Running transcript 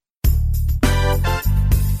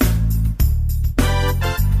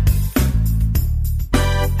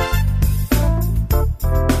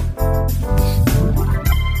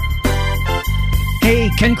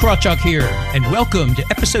Krawchuk here, and welcome to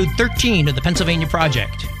episode 13 of the Pennsylvania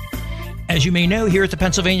Project. As you may know, here at the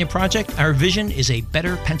Pennsylvania Project, our vision is a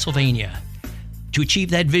better Pennsylvania. To achieve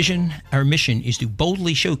that vision, our mission is to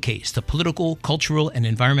boldly showcase the political, cultural, and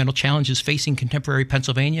environmental challenges facing contemporary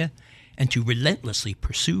Pennsylvania, and to relentlessly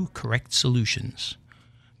pursue correct solutions.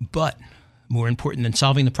 But more important than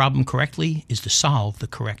solving the problem correctly is to solve the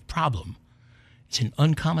correct problem. It's an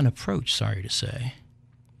uncommon approach, sorry to say.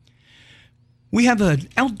 We have an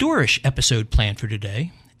outdoorish episode planned for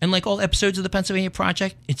today, and like all episodes of the Pennsylvania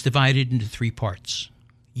Project, it's divided into three parts: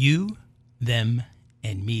 you, them,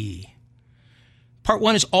 and me. Part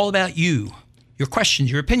one is all about you, your questions,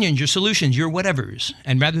 your opinions, your solutions, your whatevers.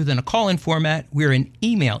 And rather than a call-in format, we're an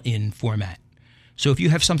email-in format. So if you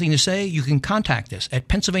have something to say, you can contact us at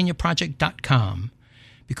PennsylvaniaProject.com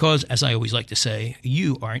because, as I always like to say,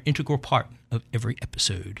 you are an integral part of every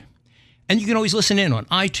episode. And you can always listen in on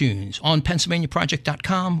iTunes, on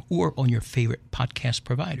PennsylvaniaProject.com, or on your favorite podcast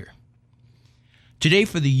provider. Today,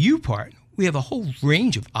 for the you part, we have a whole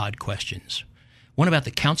range of odd questions. One about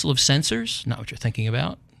the Council of Censors, not what you're thinking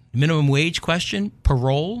about, the minimum wage question,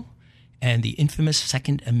 parole, and the infamous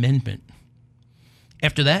Second Amendment.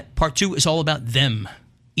 After that, part two is all about them.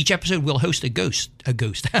 Each episode will host a guest.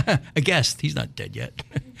 He's not dead yet.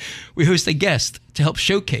 We host a guest to help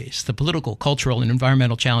showcase the political, cultural, and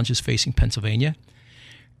environmental challenges facing Pennsylvania.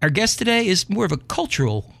 Our guest today is more of a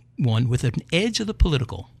cultural one with an edge of the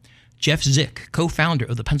political. Jeff Zick, co-founder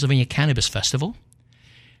of the Pennsylvania Cannabis Festival.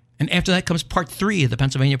 And after that comes part three of the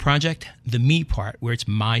Pennsylvania Project, the me part, where it's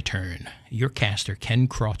my turn. Your caster, Ken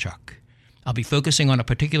Krawchuk. I'll be focusing on a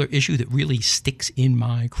particular issue that really sticks in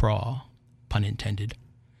my craw, pun intended.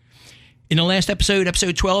 In the last episode,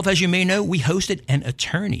 episode 12, as you may know, we hosted an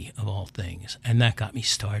attorney of all things, and that got me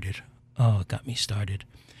started. Oh, it got me started.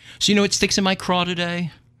 So you know what sticks in my craw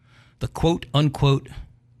today? The quote-unquote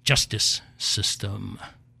justice system.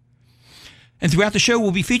 And throughout the show,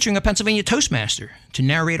 we'll be featuring a Pennsylvania Toastmaster to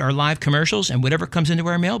narrate our live commercials and whatever comes into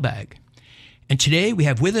our mailbag. And today we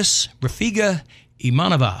have with us Rafiga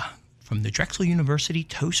Imanova from the Drexel University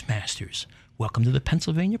Toastmasters. Welcome to the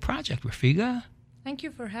Pennsylvania Project, Rafiga. Thank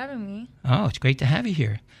you for having me. Oh, it's great to have you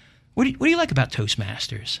here. What do you like about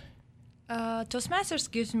Toastmasters?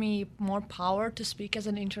 Toastmasters gives me more power to speak as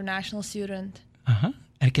an international student. Uh-huh.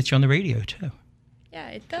 And it gets you on the radio, too. Yeah,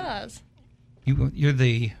 it does. You're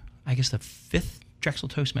the fifth Drexel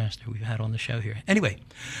Toastmaster we've had on the show here. Anyway,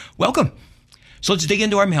 welcome. So let's dig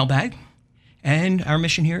into our mailbag. And our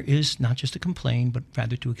mission here is not just to complain, but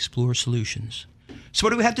rather to explore solutions. So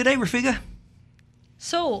what do we have today, Rafiga?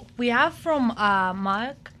 So we have from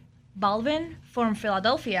Mark Balvin from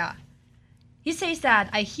Philadelphia. He says that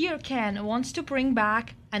I hear Ken wants to bring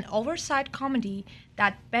back an oversight committee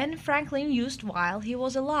that Ben Franklin used while he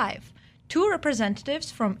was alive. 2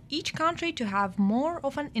 representatives from each country to have more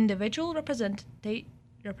of an individual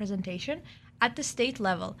representation at the state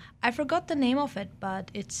level. I forgot the name of it, but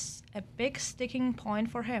it's a big sticking point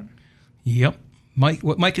for him. Yep.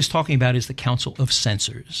 What Mike is talking about is the Council of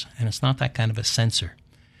Censors, and it's not that kind of a censor.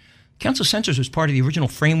 Council of Censors was part of the original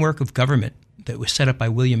framework of government that was set up by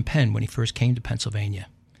William Penn when he first came to Pennsylvania.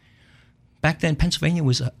 Back then, Pennsylvania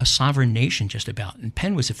was a sovereign nation just about, and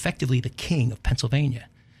Penn was effectively the king of Pennsylvania.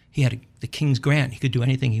 He had the king's grant. He could do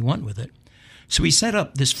anything he wanted with it. So he set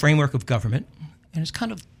up this framework of government, and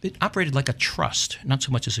it operated like a trust, not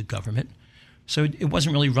so much as a government. So it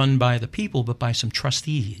wasn't really run by the people, but by some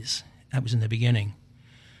trustees. That was in the beginning.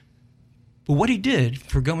 But what he did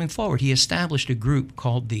for going forward, he established a group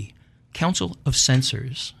called the Council of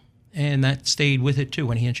Censors, and that stayed with it too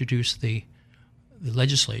when he introduced the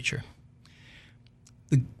legislature.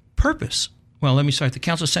 The purpose, the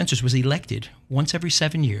Council of Censors was elected once every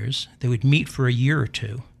 7 years. They would meet for a year or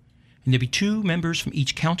two, and there'd be 2 members from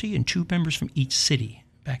each county and 2 members from each city.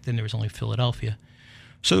 Back then there was only Philadelphia.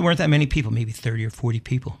 So there weren't that many people, maybe 30 or 40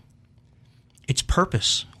 people. Its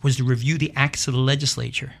purpose was to review the acts of the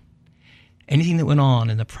legislature, anything that went on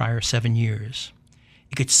in the prior 7 years.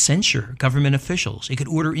 It could censure government officials. It could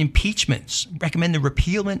order impeachments, recommend the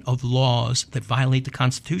repealment of laws that violate the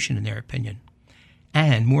Constitution, in their opinion.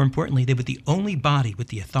 And, more importantly, they were the only body with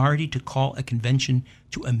the authority to call a convention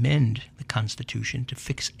to amend the Constitution to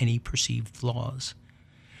fix any perceived flaws.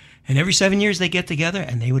 And every 7 years they get together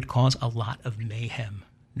and they would cause a lot of mayhem.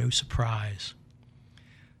 No surprise.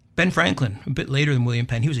 Ben Franklin, a bit later than William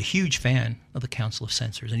Penn, he was a huge fan of the Council of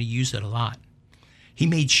Censors, and he used it a lot. He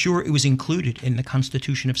made sure it was included in the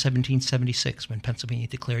Constitution of 1776 when Pennsylvania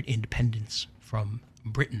declared independence from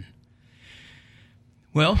Britain.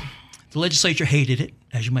 Well, the legislature hated it,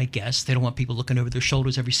 as you might guess. They don't want people looking over their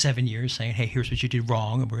shoulders every 7 years saying, hey, here's what you did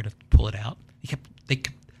wrong, and we're going to pull it out.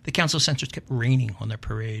 the council censors kept raining on their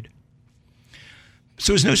parade.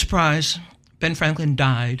 So it was no surprise Ben Franklin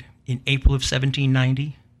died in April of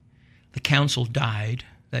 1790. The council died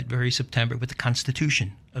that very September with the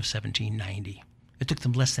Constitution of 1790. It took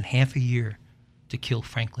them less than half a year to kill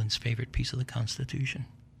Franklin's favorite piece of the Constitution.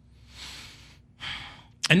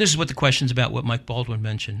 And this is what the questions about what Mike Baldwin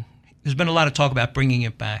mentioned. There's been a lot of talk about bringing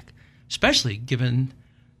it back, especially given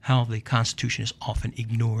how the Constitution is often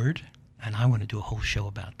ignored. And I want to do a whole show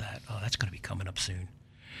about that. Oh, that's going to be coming up soon.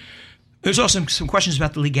 There's also some questions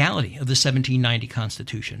about the legality of the 1790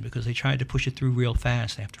 Constitution because they tried to push it through real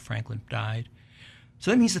fast after Franklin died.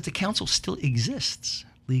 So that means that the council still exists,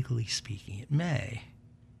 legally speaking. It may.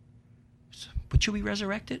 But should we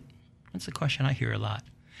resurrect it? That's the question I hear a lot.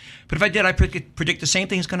 But if I did, I predict the same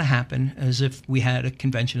thing is going to happen as if we had a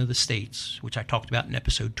convention of the states, which I talked about in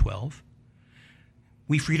episode 12.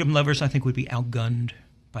 We freedom lovers, I think, would be outgunned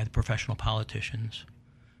by the professional politicians.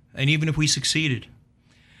 And even if we succeeded,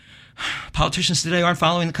 politicians today aren't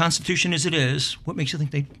following the Constitution as it is. What makes you think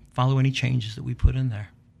they'd follow any changes that we put in there?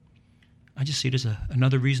 I just see it as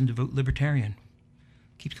another reason to vote libertarian.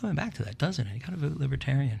 Keeps coming back to that, doesn't it? You got to vote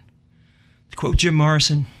libertarian. To quote Jim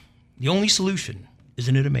Morrison, the only solution,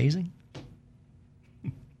 isn't it amazing?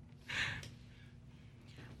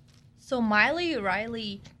 So Miley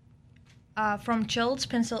Riley from Childs,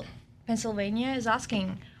 Pennsylvania is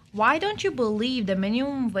asking, why don't you believe the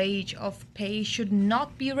minimum wage of pay should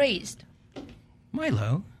not be raised?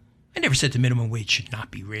 Milo, I never said the minimum wage should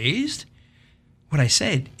not be raised. What I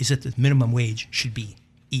said is that the minimum wage should be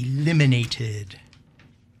eliminated.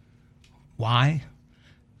 Why?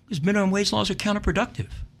 Because minimum wage laws are counterproductive.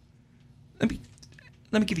 Let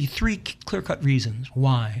me give you three clear-cut reasons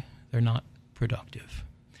why they're not productive.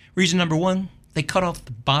 Reason number one, they cut off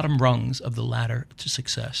the bottom rungs of the ladder to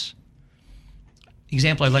success. The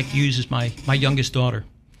example I like to use is my youngest daughter.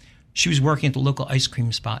 She was working at the local ice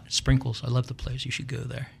cream spot, Sprinkles. I love the place. You should go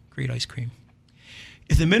there. Great ice cream.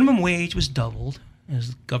 If the minimum wage was doubled,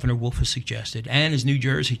 as Governor Wolf has suggested, and as New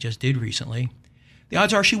Jersey just did recently, the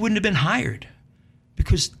odds are she wouldn't have been hired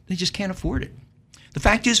because they just can't afford it. The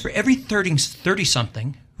fact is, for every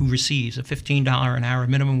 30-something who receives a $15 an hour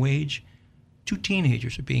minimum wage, 2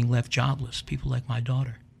 teenagers are being left jobless, people like my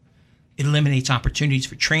daughter. It eliminates opportunities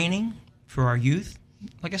for training for our youth.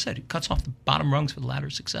 Like I said, it cuts off the bottom rungs for the ladder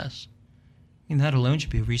of success. I mean, that alone should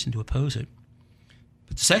be a reason to oppose it.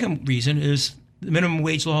 But the second reason is the minimum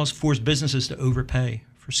wage laws force businesses to overpay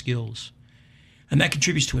for skills. And that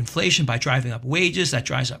contributes to inflation by driving up wages. That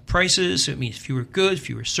drives up prices. So it means fewer goods,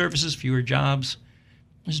 fewer services, fewer jobs.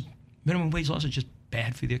 Minimum wage laws are just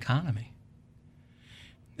bad for the economy.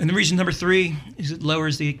 And the reason number 3 is it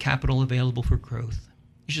lowers the capital available for growth.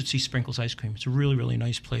 You should see Sprinkles Ice Cream. It's a really, really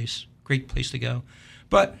nice place. Great place to go.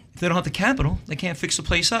 But if they don't have the capital, they can't fix the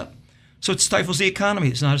place up. So it stifles the economy.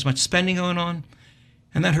 There's not as much spending going on.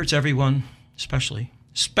 And that hurts everyone, especially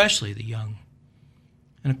the young.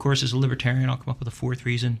 And of course, as a libertarian, I'll come up with a 4th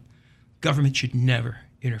reason. Government should never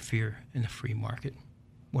interfere in the free market.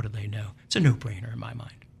 What do they know? It's a no-brainer in my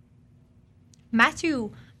mind.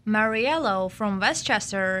 Matthew Mariello from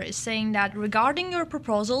Westchester is saying that regarding your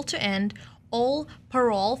proposal to end all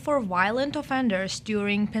parole for violent offenders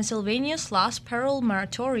during Pennsylvania's last parole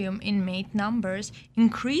moratorium inmate numbers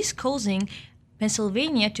increase, causing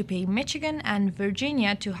Pennsylvania to pay Michigan and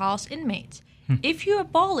Virginia to house inmates. If you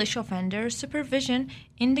abolish offender supervision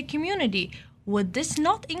in the community, would this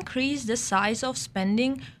not increase the size of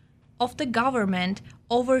spending of the government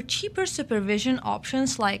over cheaper supervision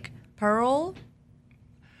options like parole?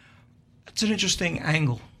 That's an interesting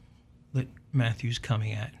angle that Matthew's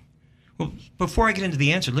coming at. Well, before I get into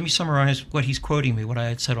the answer, let me summarize what he's quoting me, what I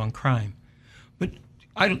had said on crime. But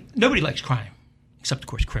nobody likes crime, except, of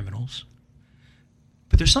course, criminals.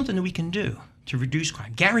 But there's something that we can do to reduce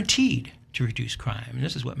crime, guaranteed to reduce crime. And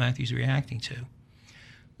this is what Matthew's reacting to.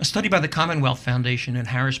 A study by the Commonwealth Foundation in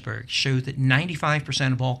Harrisburg showed that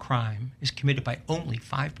 95% of all crime is committed by only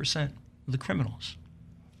 5% of the criminals.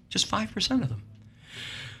 Just 5% of them.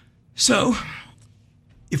 So,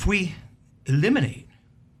 if we eliminate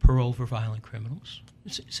parole for violent criminals,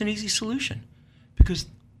 it's an easy solution because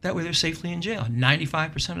that way they're safely in jail.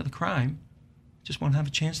 95% of the crime just won't have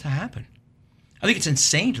a chance to happen. I think it's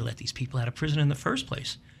insane to let these people out of prison in the first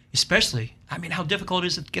place, especially, how difficult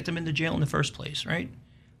is it to get them into jail in the first place, right?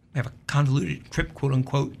 We have a convoluted,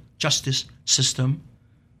 quote-unquote, justice system.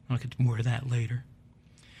 I'll get more to that later.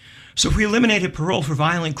 So if we eliminated parole for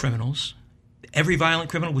violent criminals, every violent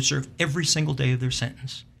criminal would serve every single day of their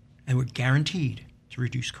sentence, and we're guaranteed to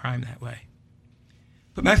reduce crime that way.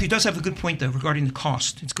 But Matthew does have a good point, though, regarding the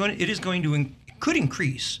cost. It could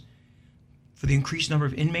increase for the increased number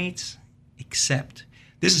of inmates, except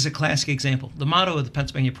this is a classic example. The motto of the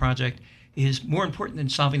Pennsylvania Project is more important than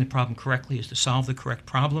solving the problem correctly is to solve the correct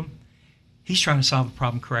problem. He's trying to solve the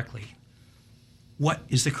problem correctly. What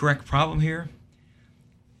is the correct problem here?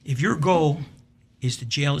 If your goal is to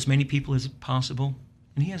jail as many people as possible,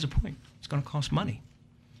 and he has a point, it's going to cost money.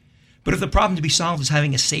 But if the problem to be solved is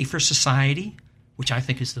having a safer society, which I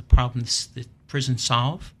think is the problem that prisons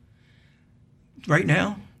solve, right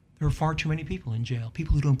now, there are far too many people in jail,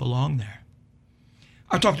 people who don't belong there.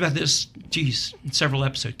 I've talked about this, in several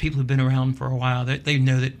episodes. People who've been around for a while, they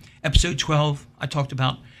know that episode 12, I talked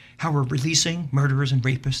about how we're releasing murderers and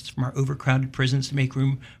rapists from our overcrowded prisons to make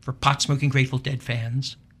room for pot-smoking Grateful Dead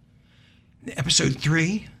fans. In episode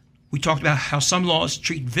 3, we talked about how some laws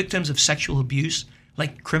treat victims of sexual abuse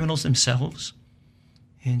like criminals themselves.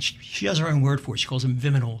 And she has her own word for it. She calls them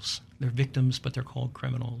viminals. They're victims, but they're called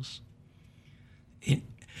criminals. In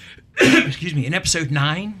episode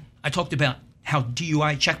 9, I talked about how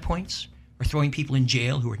DUI checkpoints are throwing people in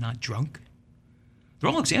jail who are not drunk. They're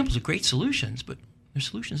all examples of great solutions, but they're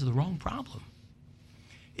solutions to the wrong problem.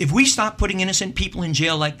 If we stopped putting innocent people in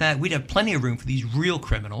jail like that, we'd have plenty of room for these real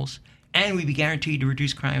criminals, and we'd be guaranteed to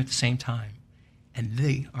reduce crime at the same time. And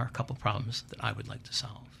they are a couple problems that I would like to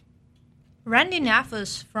solve. Randy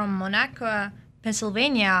Nafus from Monaco,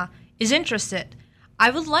 Pennsylvania, is interested. I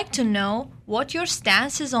would like to know what your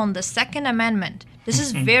stance is on the Second Amendment. This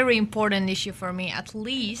is a very important issue for me, at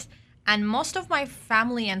least, and most of my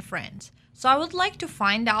family and friends. So I would like to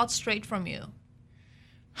find out straight from you.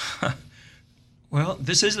 Well,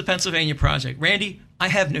 this is the Pennsylvania Project. Randy, I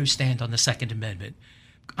have no stand on the Second Amendment.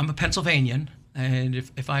 I'm a Pennsylvanian, and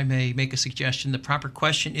if I may make a suggestion, the proper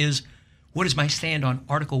question is, what is my stand on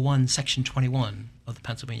Article 1, Section 21 of the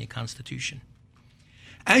Pennsylvania Constitution?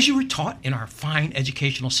 As you were taught in our fine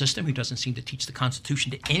educational system, who doesn't seem to teach the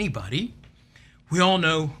Constitution to anybody, we all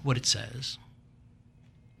know what it says,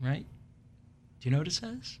 right? Do you know what it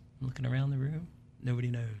says? I'm looking around the room. Nobody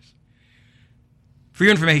knows. For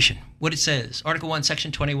your information, what it says, Article 1,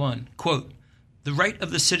 Section 21, quote, "The right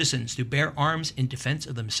of the citizens to bear arms in defense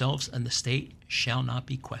of themselves and the state shall not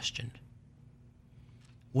be questioned."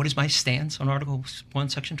 What is my stance on Article 1,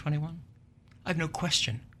 Section 21? I have no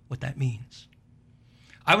question what that means.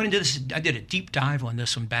 I went into this, I did a deep dive on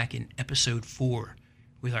this one back in episode 4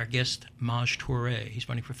 with our guest, Maj Touré. He's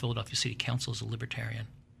running for Philadelphia City Council as a Libertarian.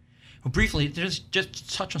 Well, briefly,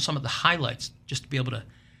 just touch on some of the highlights just to be able to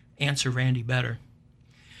answer Randy better.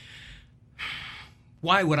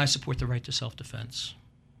 Why would I support the right to self-defense?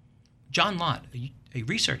 John Lott, a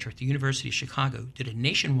researcher at the University of Chicago, did a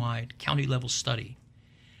nationwide county-level study,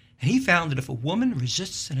 and he found that if a woman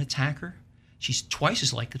resists an attacker, she's twice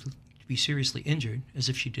as likely to be seriously injured as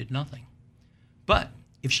if she did nothing. But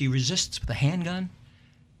if she resists with a handgun,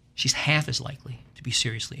 she's half as likely to be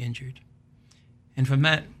seriously injured. And from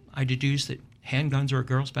that, I deduced that handguns are a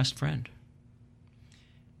girl's best friend.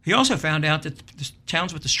 He also found out that the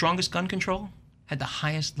towns with the strongest gun control had the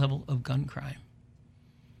highest level of gun crime.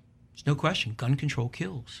 There's no question, gun control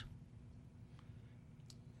kills.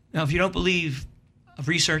 Now, if you don't believe a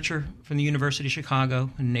researcher from the University of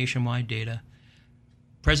Chicago and nationwide data,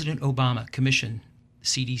 President Obama commissioned the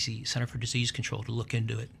CDC, Center for Disease Control, to look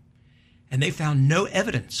into it. And they found no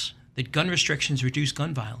evidence that gun restrictions reduce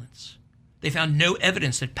gun violence. They found no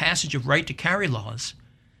evidence that passage of right to carry laws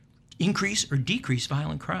increase or decrease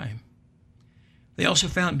violent crime. They also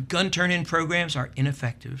found gun turn-in programs are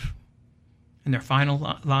ineffective. And their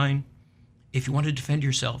final line, if you want to defend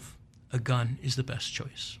yourself, a gun is the best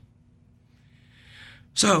choice.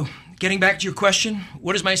 So, getting back to your question,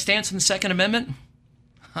 what is my stance on the Second Amendment?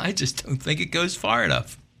 I just don't think it goes far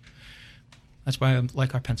enough. That's why I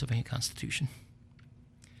like our Pennsylvania Constitution.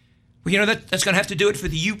 Well, you know, that's going to have to do it for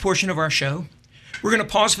the you portion of our show. We're going to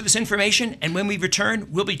pause for this information, and when we return,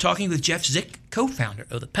 we'll be talking with Jeff Zick, co-founder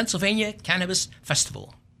of the Pennsylvania Cannabis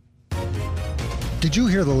Festival. Did you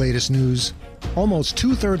hear the latest news? Almost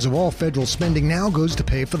 2/3 of all federal spending now goes to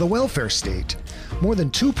pay for the welfare state. More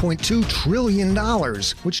than $2.2 trillion,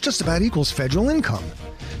 which just about equals federal income.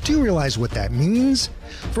 Do you realize what that means?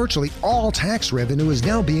 Virtually all tax revenue is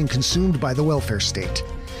now being consumed by the welfare state.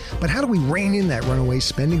 But how do we rein in that runaway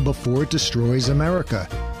spending before it destroys America?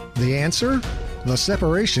 The answer? The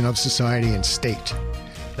separation of society and state.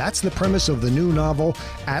 That's the premise of the new novel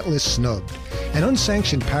Atlas Snubbed, an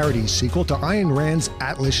unsanctioned parody sequel to Ayn Rand's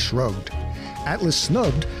Atlas Shrugged. Atlas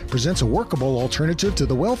Snubbed presents a workable alternative to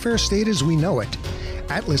the welfare state as we know it.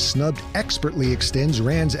 Atlas Snubbed expertly extends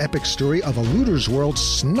Rand's epic story of a looter's world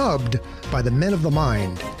snubbed by the men of the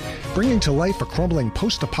mind, bringing to life a crumbling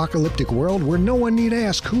post-apocalyptic world where no one need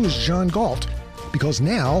ask who is John Galt, because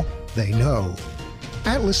now they know.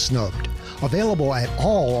 Atlas Snubbed, available at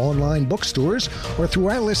all online bookstores or through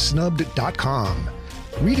atlassnubbed.com.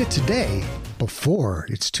 Read it today before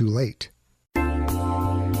it's too late.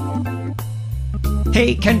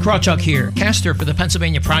 Hey, Ken Krawchuk here, caster for the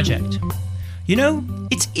Pennsylvania Project. You know,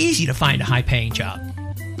 it's easy to find a high-paying job.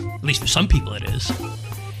 At least for some people it is.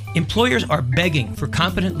 Employers are begging for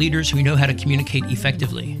competent leaders who know how to communicate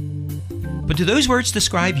effectively. But do those words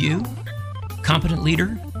describe you? Competent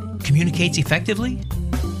leader? Communicates effectively?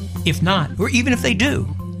 If not, or even if they do,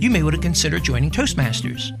 you may want to consider joining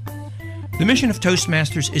Toastmasters. The mission of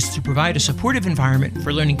Toastmasters is to provide a supportive environment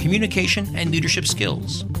for learning communication and leadership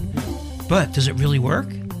skills. But does it really work?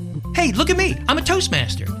 Hey, look at me, I'm a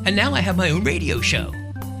Toastmaster, and now I have my own radio show.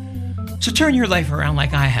 So turn your life around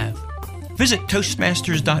like I have. Visit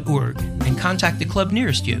Toastmasters.org and contact the club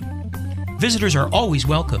nearest you. Visitors are always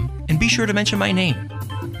welcome, and be sure to mention my name.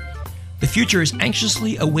 The future is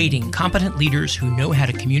anxiously awaiting competent leaders who know how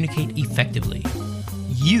to communicate effectively.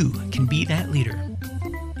 You can be that leader.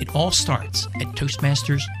 It all starts at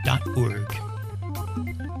Toastmasters.org.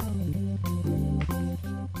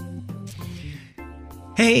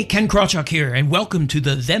 Hey, Ken Krawchuk here, and welcome to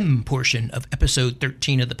the Them portion of episode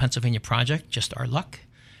 13 of the Pennsylvania Project, Just Our Luck,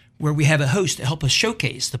 where we have a host to help us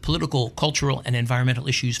showcase the political, cultural, and environmental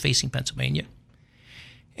issues facing Pennsylvania.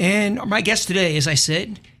 And my guest today, as I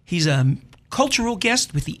said, he's a cultural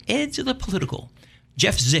guest with the edge of the political.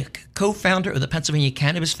 Jeff Zick, co-founder of the Pennsylvania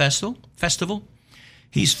Cannabis Festival.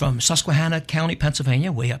 He's from Susquehanna County,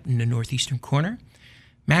 Pennsylvania, way up in the northeastern corner.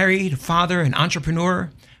 Married, father, and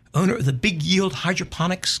entrepreneur, owner of the Big Yield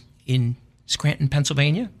Hydroponics in Scranton,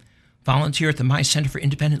 Pennsylvania. Volunteer at the My Center for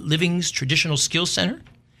Independent Living's Traditional Skills Center.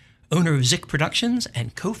 Owner of Zick Productions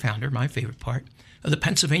and co-founder, my favorite part, of the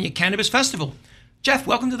Pennsylvania Cannabis Festival. Jeff,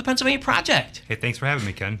 welcome to the Pennsylvania Project. Hey, thanks for having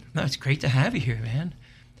me, Ken. No, it's great to have you here, man.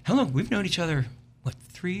 How long? We've known each other,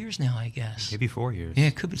 3 years now, I guess? Maybe 4 years.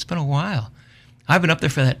 Yeah, it's been a while. I've been up there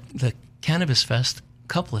for the Cannabis Fest a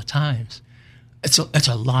couple of times. It's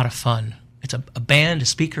a lot of fun. It's a band, a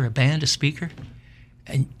speaker,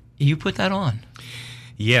 and you put that on.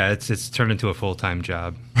 Yeah, it's turned into a full-time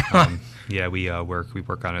job. Yeah, we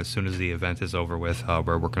work on it as soon as the event is over with.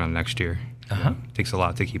 We're working on next year. Uh-huh. It takes a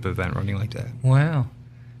lot to keep an event running like that. Wow.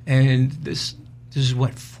 And this is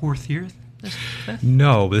what, 4th year?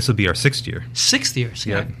 No, this will be our 6th year. 6th year. See,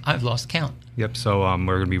 yep. I've lost count. Yep. So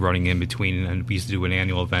we're going to be running in between, and we used to do an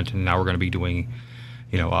annual event, and now we're going to be doing,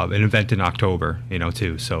 an event in October,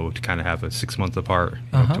 too. So to kind of have a 6 months apart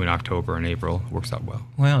between October and April works out well.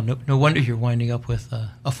 Wow. No wonder you're winding up with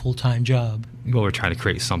a full-time job. Well, we're trying to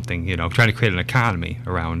create something, trying to create an economy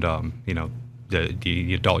around,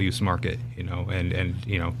 the adult use market,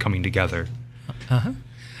 and coming together. Uh-huh.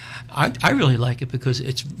 I really like it because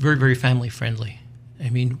it's very, very family friendly. I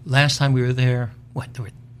mean, last time we were there, there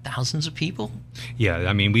were thousands of people? Yeah,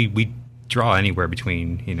 I mean, we draw anywhere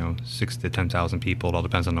between, 6,000 to 10,000 people. It all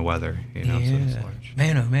depends on the weather, Yeah. So it's large.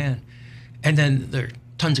 Man, oh man. And then there are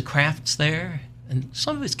tons of crafts there, and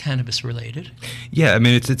some of it's cannabis related. Yeah, I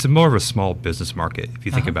mean, it's more of a small business market if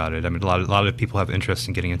you think about it. I mean, a lot of people have interest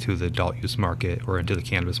in getting into the adult use market or into the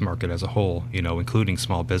cannabis market as a whole, including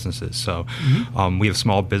small businesses. So we have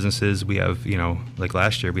small businesses. We have, like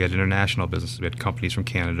last year, we had international businesses. We had companies from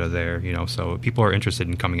Canada there, so people are interested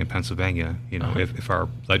in coming in Pennsylvania, if our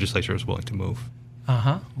legislature is willing to move.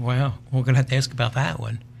 Well, we're going to have to ask about that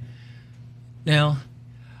one. Now,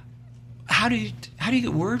 how do you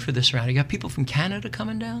get word for this round? You got people from Canada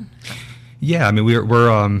coming down? Yeah, I mean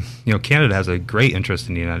we're Canada has a great interest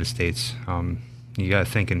in the United States. You got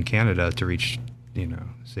to think in Canada to reach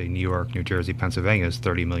say New York, New Jersey, Pennsylvania is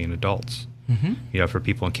 30 million adults. Mm-hmm. For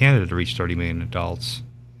people in Canada to reach 30 million adults,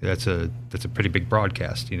 that's a pretty big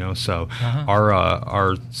broadcast. So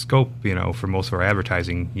our scope for most of our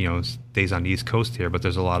advertising stays on the East Coast here, but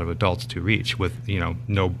there's a lot of adults to reach with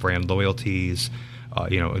no brand loyalties.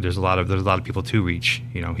 There's a lot of people to reach,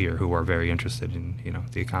 here who are very interested in,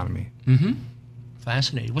 the economy. Mm-hmm.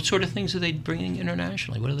 Fascinating. What sort of things are they bringing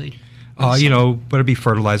internationally? What are they? Whether it be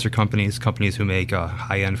fertilizer companies who make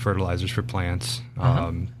high-end fertilizers for plants.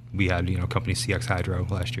 We had, company CX Hydro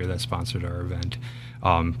last year that sponsored our event.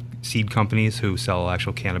 Seed companies who sell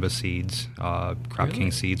actual cannabis seeds. Crop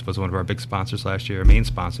King Seeds was one of our big sponsors last year, main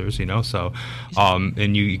sponsors, So,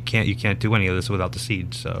 and you can't do any of this without the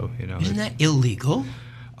seeds. So, Isn't that illegal?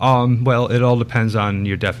 Well, it all depends on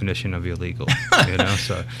your definition of illegal.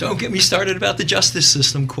 So don't get me started about the justice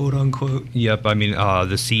system, quote unquote. Yep, I mean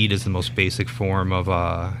the seed is the most basic form of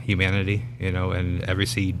humanity, and every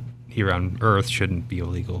seed here on Earth shouldn't be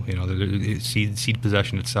illegal. Seed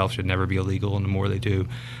possession itself should never be illegal, and the more they do,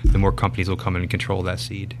 the more companies will come in and control that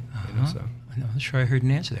seed. So. I'm not sure I heard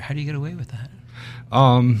an answer there. How do you get away with that?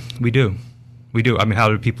 We do. I mean, how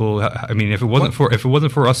do people? I mean, if it wasn't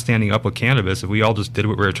for us standing up with cannabis, if we all just did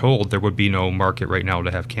what we were told, there would be no market right now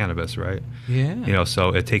to have cannabis, right? Yeah. So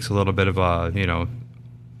it takes a little bit of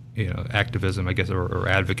activism, I guess, or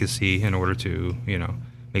advocacy in order to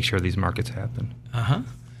make sure these markets happen.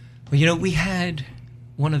 Well, we had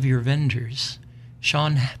one of your vendors,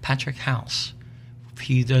 Sean Patrick House.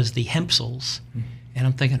 He does the hempsels. And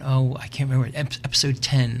I'm thinking, I can't remember, episode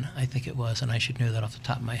 10, I think it was, and I should know that off the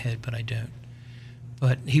top of my head, but I don't.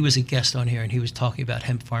 But he was a guest on here, and he was talking about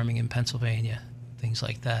hemp farming in Pennsylvania, things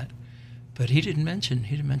like that. But he didn't mention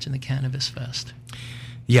the Cannabis Fest.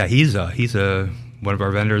 Yeah, he's one of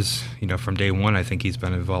our vendors. From day one, I think he's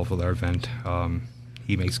been involved with our event.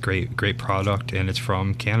 He makes great product, and it's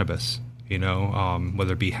from cannabis.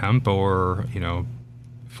 Whether it be hemp or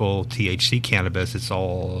full THC cannabis, it's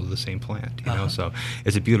all the same plant, So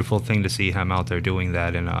it's a beautiful thing to see him out there doing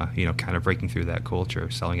that and kind of breaking through that culture,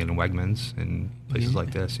 selling it in Wegmans and places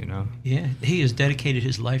like this, Yeah, he has dedicated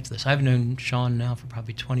his life to this. I've known Sean now for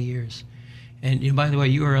probably 20 years. And by the way,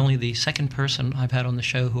 you are only the second person I've had on the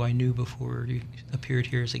show who I knew before you appeared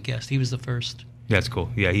here as a guest. He was the first. Yeah, that's cool.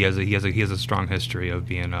 Yeah, he has a strong history of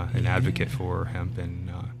being an advocate for hemp and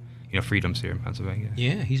freedoms here in Pennsylvania.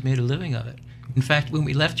 Yeah, he's made a living of it. In fact, when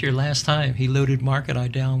we left here last time, he loaded Mark and I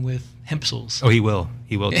down with hempsels. Oh, he will.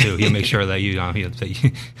 He will too. He'll make sure that you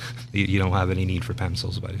don't have any need for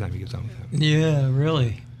pencils by the time he gets done with them. Yeah,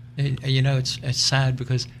 really. It's sad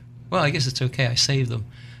because, well, I guess it's okay. I saved them.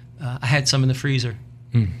 I had some in the freezer,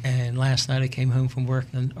 and last night I came home from work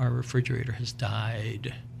and our refrigerator has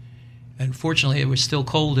died. And fortunately, it was still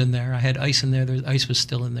cold in there. I had ice in there. The ice was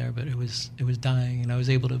still in there, but it was dying, and I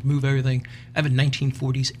was able to move everything. I have a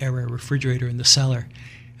 1940s era refrigerator in the cellar,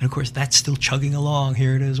 and of course that's still chugging along.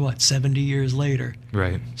 Here it is, 70 years later.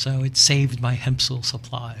 Right. So it saved my hempsel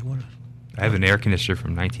supply. I have an air conditioner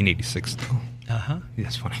from 1986 though.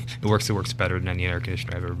 That's funny. It works better than any air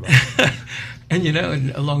conditioner I've ever bought. And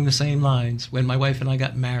and along the same lines, when my wife and I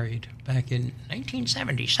got married back in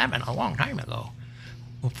 1977, a long time ago.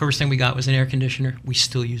 Well, first thing we got was an air conditioner. We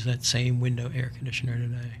still use that same window air conditioner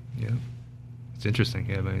today. Yeah, it's interesting.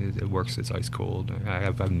 Yeah, it works. It's ice cold. I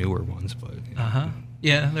have newer ones, but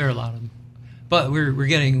yeah, there are a lot of them. But we're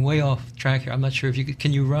getting way off track here. I'm not sure if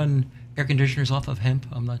can you run air conditioners off of hemp?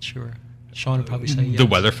 I'm not sure. Sean would probably say yes. The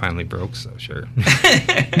weather finally broke, so sure.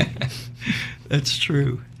 That's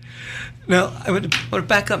true. Now I want to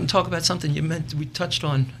back up and talk about something we touched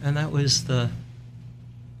on, and that was the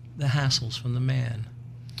hassles from the man.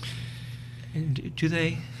 And do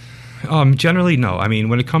they? Generally, no. I mean,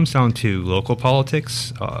 when it comes down to local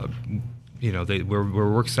politics,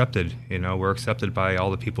 we're accepted. We're accepted by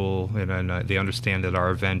all the people, and they understand that our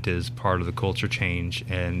event is part of the culture change,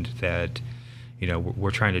 and that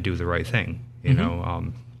we're trying to do the right thing.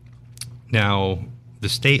 Now the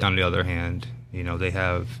state, on the other hand, they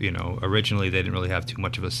have originally they didn't really have too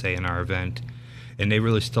much of a say in our event, and they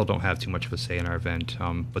really still don't have too much of a say in our event.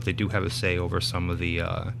 But they do have a say over some of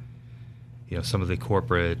the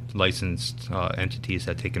corporate licensed entities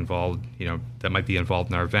that take involved, that might be involved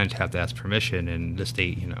in our event, have to ask permission, and the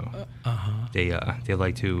state, they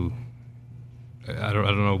like to. I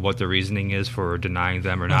don't know what the reasoning is for denying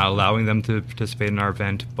them or not allowing them to participate in our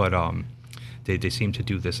event, but they seem to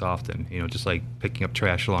do this often. Just like picking up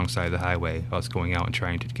trash alongside the highway, us going out and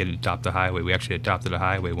trying to adopt the highway. We actually adopted a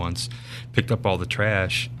highway once, picked up all the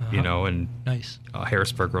trash, and nice.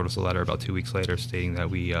 Harrisburg wrote us a letter about 2 weeks later stating that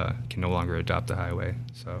we can no longer adopt the highway,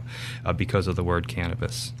 so because of the word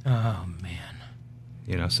cannabis. Oh man.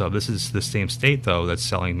 So this is the same state, though, that's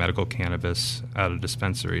selling medical cannabis out of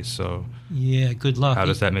dispensaries. So yeah, good luck. How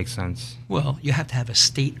does that make sense? Well, you have to have a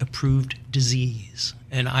state-approved disease.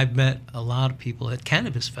 And I've met a lot of people at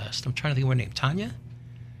Cannabis Fest. I'm trying to think of her name, Tanya?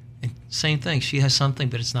 And same thing. She has something,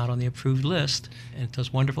 but it's not on the approved list, and it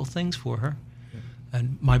does wonderful things for her. Yeah.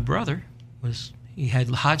 And my brother, he had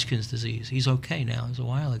Hodgkin's disease. He's okay now. It was a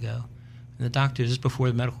while ago. And the doctor, just before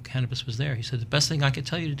the medical cannabis was there, he said, the best thing I could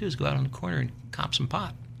tell you to do is go out on the corner and cop some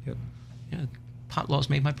pot. Yep. Pot laws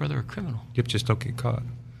made my brother a criminal. Yep, just don't get caught.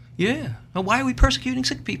 Yeah. Now, why are we persecuting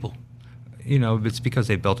sick people? It's because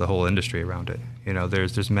they built a whole industry around it.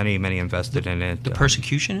 There's many invested in it. The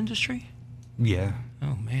persecution industry? Yeah.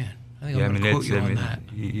 Oh, man. I think I'm going to quote you on that.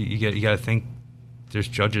 You got to think there's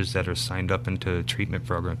judges that are signed up into treatment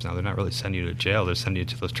programs now. They're not really sending you to jail. They're sending you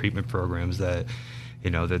to those treatment programs that,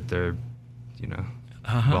 that they're,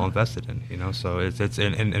 well invested in. So it's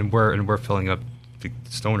and we're filling up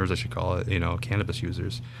stoners, I should call it, cannabis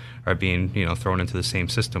users, are being, thrown into the same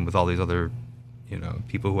system with all these other,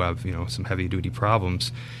 people who have, some heavy duty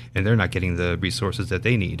problems, and they're not getting the resources that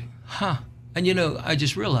they need. Huh. And I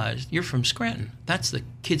just realized you're from Scranton. That's the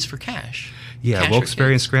Kids for Cash. Yeah, Cash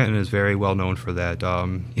Wilkes-Barre and Scranton is very well known for that.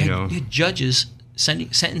 You had judges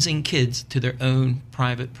sentencing kids to their own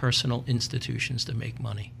private, personal institutions to make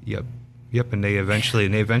money. Yep, and they eventually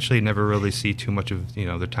never really see too much of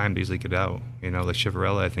their time to easily get out. Like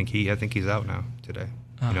Chivarella, I think he's out now today.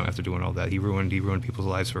 After doing all that, he ruined people's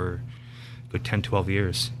lives for a good 10, 12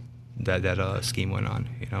 years. That scheme went on.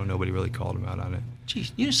 Nobody really called him out on it.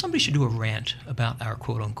 Geez, somebody should do a rant about our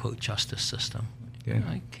quote-unquote justice system. Yeah.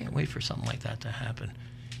 I can't wait for something like that to happen.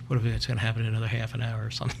 What if it's going to happen in another half an hour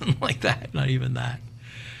or something like that? Not even that.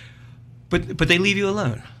 But they leave you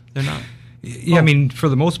alone. They're not. Yeah, I mean, for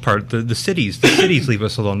the most part, the cities leave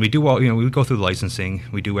us alone. We do all, we go through licensing.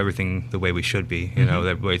 We do everything the way we should be.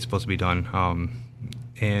 That way it's supposed to be done.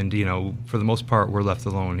 And for the most part, we're left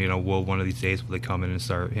alone. Will one of these days will they come in and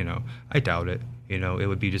start? I doubt it. It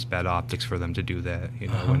would be just bad optics for them to do that.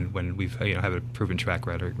 When we've have a proven track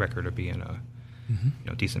record of being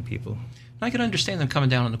decent people. I can understand them coming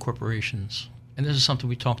down on the corporations, and this is something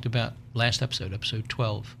we talked about last episode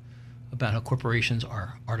 12, about how corporations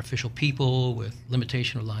are artificial people with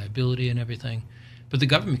limitation of liability and everything. But the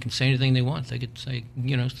government can say anything they want. They could say,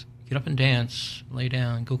 get up and dance, lay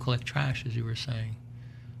down, go collect trash, as you were saying.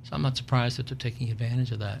 So I'm not surprised that they're taking advantage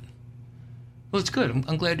of that. Well, it's good.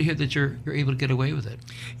 I'm glad to hear that you're able to get away with it.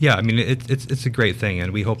 Yeah, I mean, it's a great thing,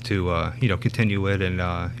 and we hope to continue it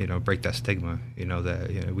and break that stigma.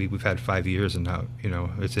 That we've had 5 years, and now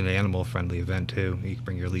it's an animal friendly event too. You can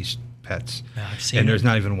bring your leashed pets, and there's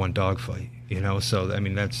not even one dog fight. So I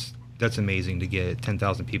mean that's amazing to get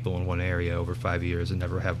 10,000 people in one area over 5 years and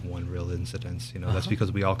never have one real incident. That's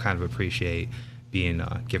because we all kind of appreciate being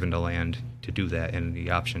given the land to do that and the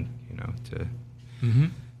option to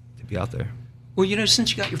be out there. Well,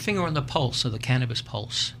 since you got your finger on the pulse of the cannabis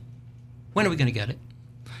pulse, when are we going to get it?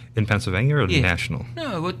 In Pennsylvania or national?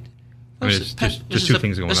 No, there's two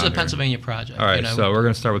things going on. This is a here. Pennsylvania project. All right, so we're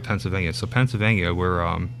going to start with Pennsylvania. So Pennsylvania, we're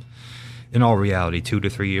in all reality 2 to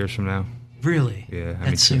 3 years from now. Really? Yeah,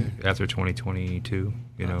 That's soon. After 2022,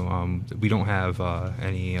 we don't have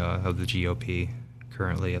any of the GOP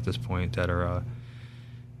currently at this point that are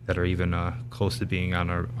even close to being on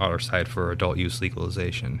our side for adult use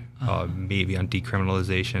legalization. Maybe on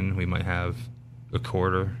decriminalization, we might have a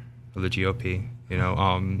quarter of the GOP,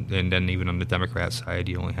 and then even on the Democrat side,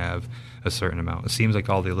 you only have a certain amount. It seems like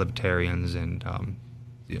all the libertarians and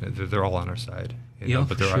they're all on our side.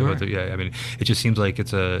 But sure. I mean, it just seems like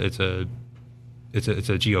it's a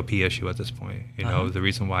GOP issue at this point. The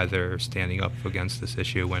reason why they're standing up against this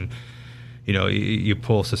issue when you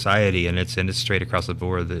pull society and it's straight across the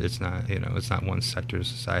board. That it's not one sector of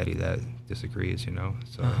society that disagrees.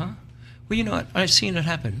 So. Well, what? I've seen it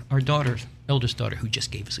happen. Our eldest daughter, who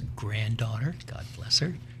just gave us a granddaughter, God bless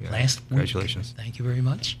her, last week. Congratulations. Thank you very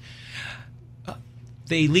much.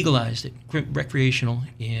 They legalized it, recreational,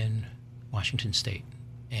 in Washington State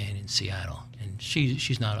and in Seattle, and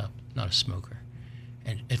she's not a smoker.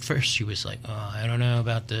 And at first she was like, "Oh, I don't know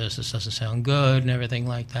about this. This doesn't sound good," and everything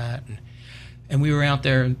like that. And we were out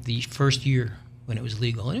there the first year when it was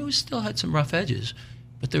legal, and it still had some rough edges.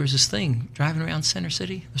 But there was this thing driving around Center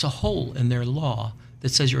City. There's a hole in their law that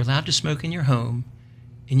says you're allowed to smoke in your home,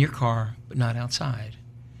 in your car, but not outside.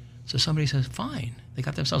 So somebody says, fine. They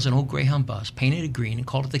got themselves an old Greyhound bus, painted it green, and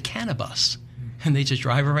called it the Cannabus. And they just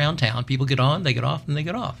drive around town. People get on, they get off, and they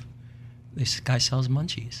get off. This guy sells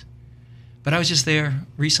munchies. But I was just there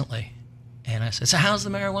recently, and I said, so how's the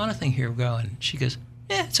marijuana thing here going? She goes,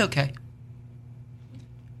 it's okay.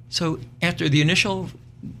 So after the initial,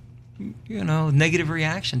 negative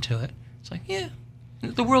reaction to it, it's like,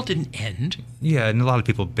 the world didn't end. Yeah, and a lot of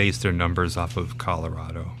people base their numbers off of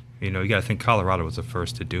Colorado. You got to think Colorado was the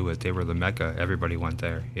first to do it. They were the mecca. Everybody went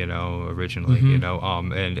there, originally, and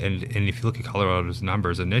if you look at Colorado's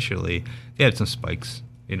numbers initially, they had some spikes,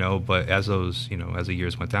 but as those, as the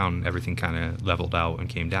years went down, everything kind of leveled out and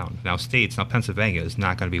came down. Now Pennsylvania is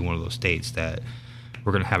not going to be one of those states that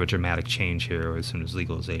we're going to have a dramatic change here as soon as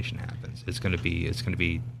legalization happens. It's going to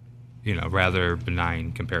be, rather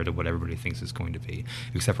benign compared to what everybody thinks it's going to be,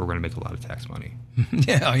 except for we're going to make a lot of tax money.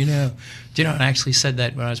 Yeah, I know. Do you know, I actually said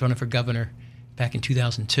that when I was running for governor back in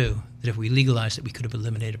 2002, that if we legalized it, we could have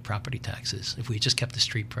eliminated property taxes if we just kept the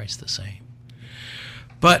street price the same.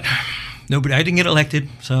 But I didn't get elected,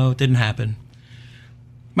 so it didn't happen.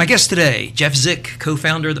 My guest today, Jeff Zick,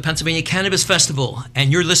 co-founder of the Pennsylvania Cannabis Festival,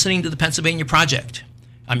 and you're listening to the Pennsylvania Project.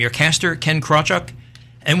 I'm your caster, Ken Krawchuk,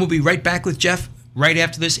 and we'll be right back with Jeff right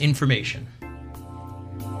after this information.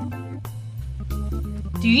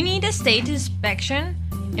 Do you need a state inspection,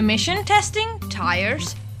 emission testing,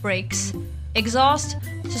 tires, brakes, exhaust,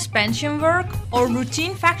 suspension work, or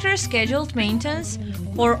routine factory scheduled maintenance?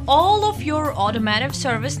 For all of your automotive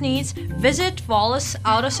service needs, visit Wallace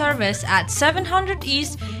Auto Service at 700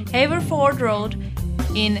 East Haverford Road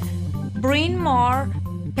in Bryn Mawr,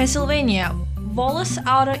 Pennsylvania. Wallace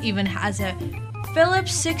Auto even has a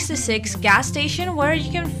Phillips 66 gas station where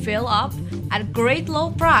you can fill up at a great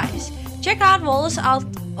low price. Check out Wallace Auto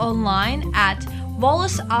online at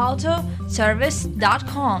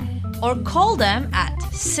wallaceautoservice.com or call them at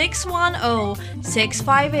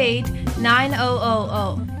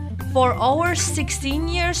 610-658-9000. For over 16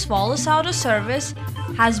 years, Wallace Auto Service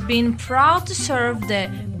has been proud to serve the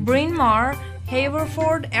Bryn Mawr,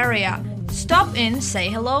 Haverford area. Stop in, say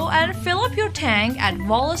hello, and fill up your tank at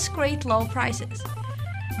Wallace great low prices.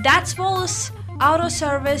 That's Wallace Auto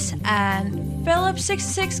Service and Phillips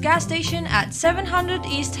 66 gas station at 700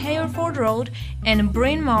 East Haverford Road in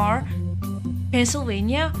Bryn Mawr,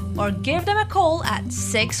 Pennsylvania, or give them a call at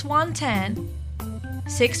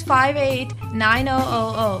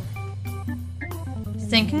 610-658-9000.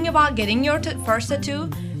 Thinking about getting your first tattoo?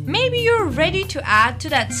 Maybe you're ready to add to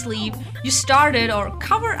that sleeve you started or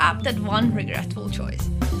cover up that one regretful choice.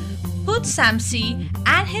 Put Samsi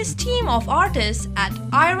and his team of artists at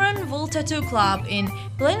Iron Wool Tattoo Club in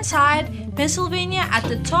Glenside, Pennsylvania at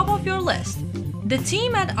the top of your list. The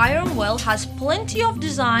team at Iron Will has plenty of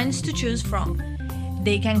designs to choose from.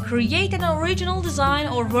 They can create an original design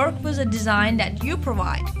or work with a design that you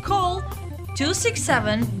provide. Call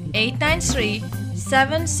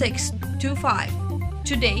 267-893-7625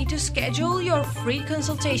 today to schedule your free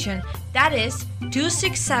consultation. That is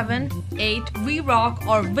 267-8VROCK,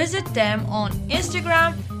 or visit them on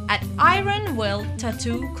Instagram at Iron Will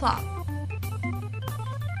Tattoo Club.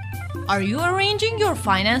 Are you arranging your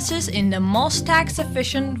finances in the most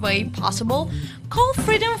tax-efficient way possible? Call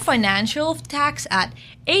Freedom Financial Tax at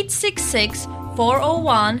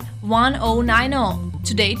 866-401-1090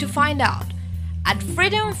 today to find out. At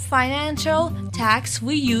Freedom Financial Tax,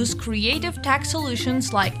 we use creative tax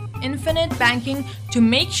solutions like infinite banking to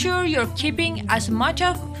make sure you're keeping as much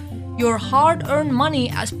of your hard-earned money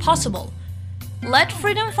as possible. Let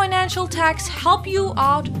Freedom Financial Tax help you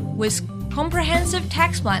out with comprehensive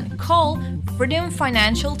tax plan. Call Freedom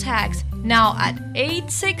Financial Tax now at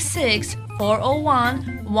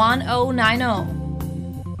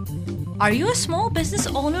 866-401-1090. Are you a small business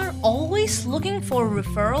owner always looking for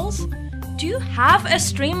referrals? Do you have a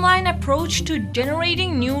streamlined approach to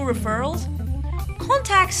generating new referrals?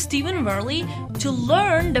 Contact Stephen Worley to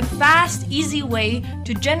learn the fast, easy way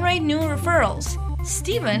to generate new referrals.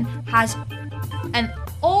 Stephen has an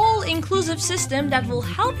all-inclusive system that will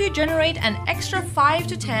help you generate an extra 5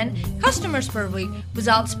 to 10 customers per week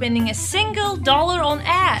without spending a single dollar on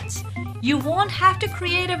ads. You won't have to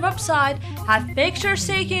create a website, have pictures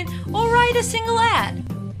taken, or write a single ad.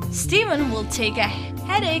 Stephen will take a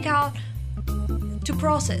headache out to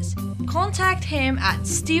process. Contact him at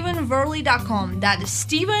stephenworley.com. That is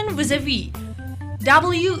Stephen with a V.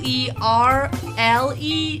 WERLEY.com.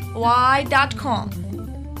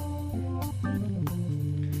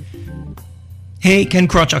 Hey, Ken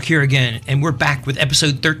Krawchuk here again, and we're back with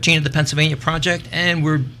episode 13 of the Pennsylvania Project, and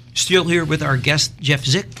we're still here with our guest, Jeff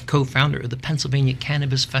Zick, co-founder of the Pennsylvania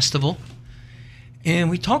Cannabis Festival.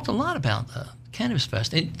 And we talked a lot about the Cannabis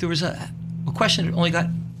Fest. And there was a question that only got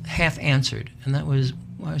half answered, and that was,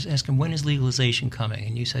 I was asking, when is legalization coming?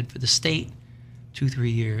 And you said for the state,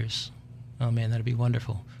 2-3 years. Oh man, that'd be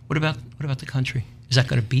wonderful. What about the country? Is that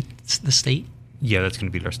going to beat the state? Yeah, that's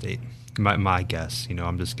going to beat our state. My guess,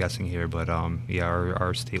 I'm just guessing here, but yeah,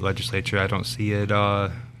 our state legislature, I don't see it.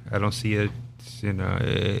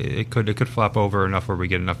 It could flop over enough where we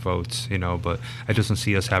get enough votes, but I just don't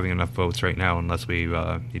see us having enough votes right now unless we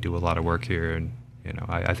do a lot of work here, and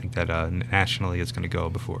I think that nationally it's going to go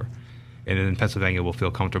before, and in Pennsylvania we'll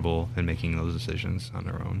feel comfortable in making those decisions on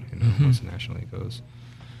our own, once nationally it goes.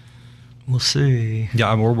 We'll see.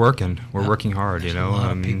 Yeah, we're working hard, A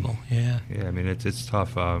lot of people, yeah. Yeah, I mean it's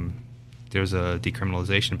tough. There's a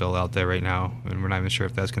decriminalization bill out there right now, and we're not even sure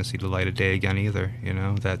if that's going to see the light of day again either.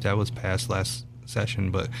 That was passed last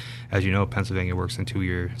session, but as you know, Pennsylvania works in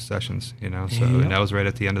 2-year sessions. And that was right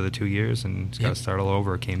at the end of the 2 years, and it's got to start all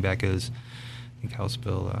over. It came back as, I think, House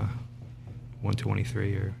Bill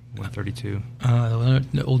 123 or 132.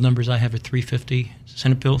 The old numbers I have are 350,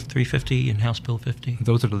 Senate Bill 350 and House Bill 50.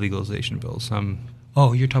 Those are the legalization bills.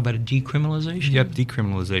 Oh, you're talking about a decriminalization? Yep,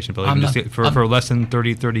 decriminalization. But I'm just not- for less than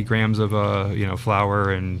 30 grams of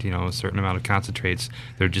flour and a certain amount of concentrates,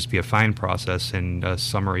 there'd just be a fine process and a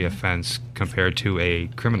summary offense compared to a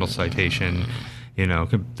criminal citation,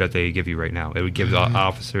 that they give you right now. It would give the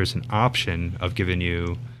officers an option of giving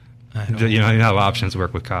you. You know how options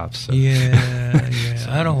work with cops. So. Yeah,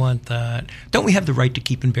 I don't want that. Don't we have the right to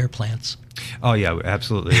keep and bear plants? Oh yeah,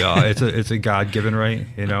 absolutely. It's a God-given right,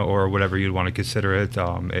 or whatever you'd want to consider it.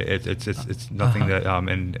 It's nothing that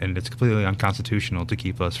and it's completely unconstitutional to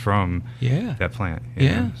keep us from that plant. You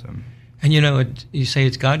know, so. And you say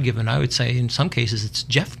it's God-given. I would say in some cases it's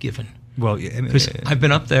Jeff-given. Well, because I've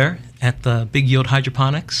been up there at the Big Yield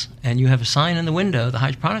Hydroponics, and you have a sign in the window, the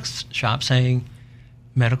hydroponics shop, saying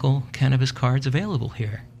medical cannabis cards available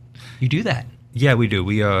here. You do that? Yeah, we do.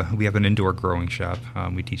 We have an indoor growing shop.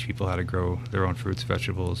 We teach people how to grow their own fruits,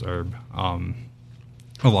 vegetables, herb.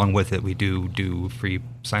 Along with it, we do free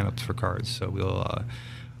sign-ups for cards. So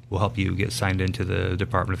we'll help you get signed into the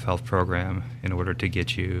Department of Health program in order to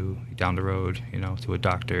get you down the road, to a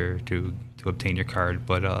doctor to obtain your card.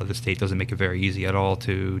 But the state doesn't make it very easy at all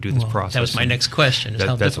to do this process. That was my next question.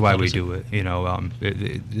 That's why we do it.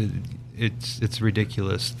 It's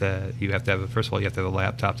ridiculous that you have to have first of all you have to have a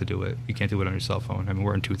laptop to do it. You can't do it on your cell phone. I mean,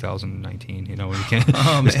 we're in 2019. You can't.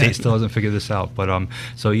 The state still hasn't figured this out. But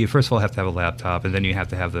so you first of all have to have a laptop, and then you have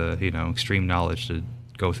to have the extreme knowledge to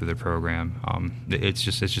go through the program. It's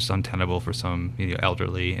just untenable for some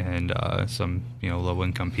elderly and some low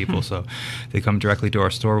income people. So they come directly to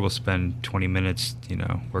our store. We'll spend 20 minutes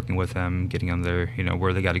working with them, getting on their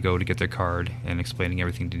where they got to go to get their card, and explaining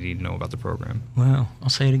everything they need to know about the program. Well, I'll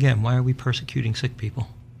say it again. Why are we persecuting sick people?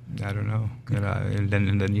 I don't know. And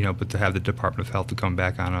then but to have the Department of Health to come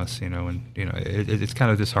back on us, it's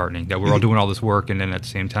kind of disheartening that we're all doing all this work, and then at the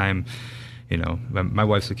same time. My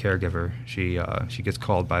wife's a caregiver. She gets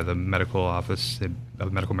called by the medical office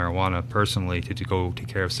of medical marijuana personally to go take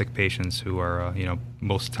care of sick patients who are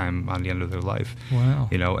most of the time on the end of their life. Wow.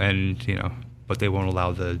 But they won't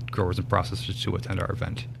allow the growers and processors to attend our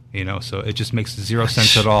event. So it just makes zero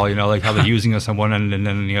sense at all. Like how they're using us on one end and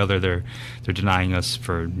then on the other they're denying us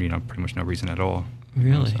for pretty much no reason at all.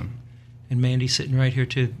 Really. And Mandy's sitting right here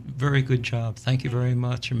too. Very good job. Thank you very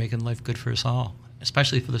much. You're making life good for us all,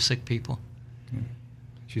 especially for the sick people.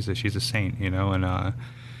 She's a saint, and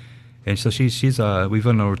so she's we've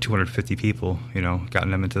run over 250 people,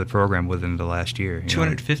 gotten them into the program within the last year.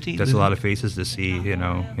 250? That's a lot of faces to see,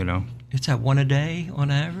 It's at one a day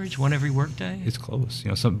on average, one every work day? It's close.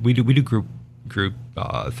 Some we do group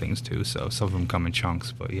things too, so some of them come in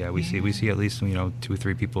chunks, but we see at least 2 or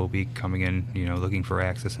 3 people a week coming in, looking for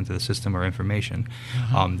access into the system or information.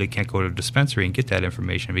 They can't go to a dispensary and get that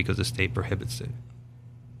information because the state prohibits it.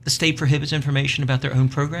 The state prohibits information about their own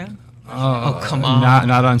program? Come on!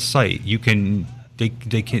 Not on site. You can.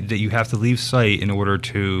 You have to leave site in order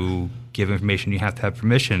to give information. You have to have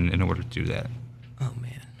permission in order to do that. Oh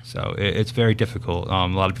man! So it's very difficult. A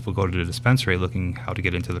lot of people go to the dispensary looking how to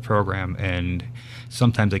get into the program, and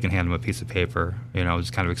sometimes they can hand them a piece of paper,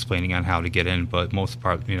 just kind of explaining on how to get in. But most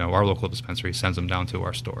part, our local dispensary sends them down to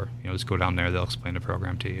our store. Just go down there. They'll explain the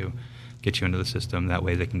program to you, get you into the system. That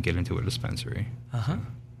way, they can get into a dispensary.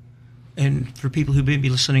 And for people who may be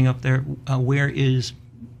listening up there, where is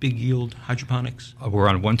Big Yield Hydroponics? We're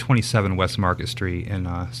on 127 West Market Street in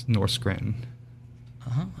North Scranton.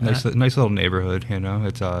 Nice little neighborhood,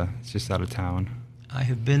 It's just out of town. I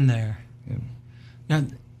have been there. Yeah. Now,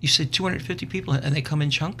 you said 250 people, and they come in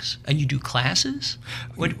chunks, and you do classes?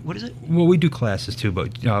 What is it? Well, we do classes too,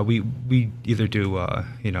 but we either do,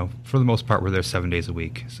 for the most part, we're there 7 days a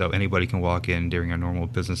week. So anybody can walk in during our normal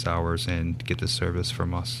business hours and get this service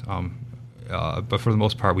from us. But for the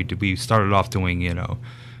most part, we started off doing,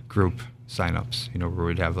 group sign-ups, where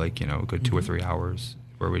we'd have a good 2 or 3 hours,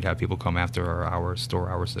 where we'd have people come after our store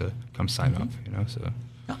hours to come sign up, so.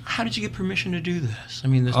 How did you get permission to do this? I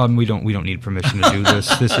mean, we don't need permission to do this.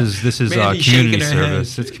 This is community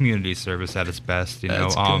service. It's community service at its best.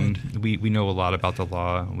 That's good. We know a lot about the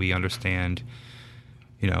law. We understand.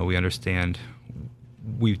 There's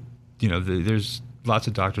lots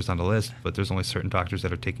of doctors on the list, but there's only certain doctors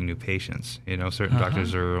that are taking new patients. Certain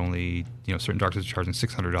doctors are only certain doctors are charging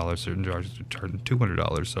 $600. Certain doctors are charging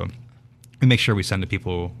 $200. So. We make sure we send the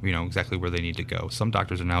people, exactly where they need to go. Some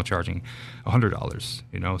doctors are now charging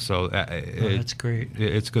 $100, so that's great.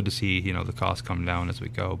 It's good to see, the costs come down as we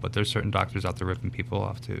go. But there's certain doctors out there ripping people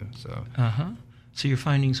off too. So. So you're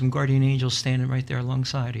finding some guardian angels standing right there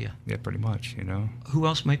alongside of you. Yeah, pretty much. Who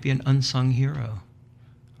else might be an unsung hero?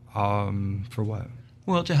 For what?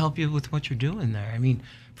 Well, to help you with what you're doing there. I mean,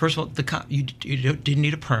 first of all, you didn't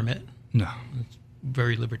need a permit. No.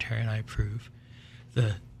 very libertarian. I approve.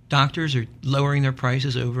 The doctors are lowering their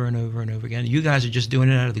prices over and over and over again. You guys are just doing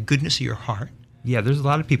it out of the goodness of your heart. Yeah, there's a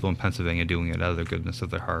lot of people in Pennsylvania doing it out of the goodness of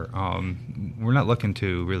their heart. We're not looking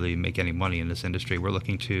to really make any money in this industry. We're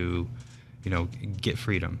looking to, get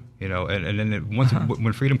freedom. And then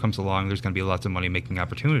when freedom comes along, there's going to be lots of money making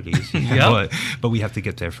opportunities. But we have to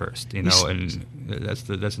get there first. And that's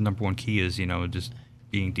the number one key is just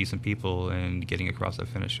being decent people and getting across that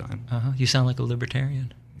finish line. You sound like a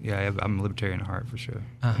libertarian. Yeah, I'm a libertarian at heart for sure.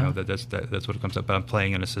 That's what it comes up. But I'm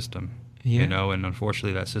playing in a system. Yeah. And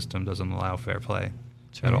unfortunately that system doesn't allow fair play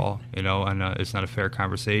at all, and it's not a fair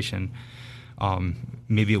conversation.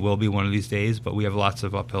 Maybe it will be one of these days, but we have lots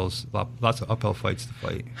of uphill fights to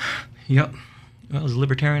fight. Yep. Well, as a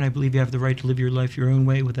libertarian, I believe you have the right to live your life your own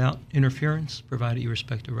way without interference, provided you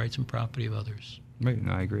respect the rights and property of others. Right,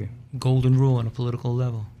 no, I agree. Golden rule on a political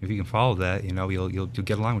level. If you can follow that, you'll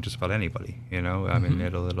get along with just about anybody. I mean,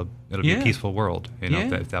 it'll be a peaceful world.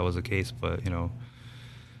 If that was the case, but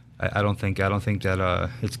I don't think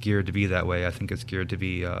that it's geared to be that way. I think it's geared to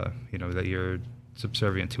be that you're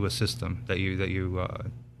subservient to a system, that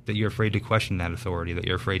you're afraid to question that authority, that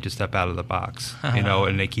you're afraid to step out of the box,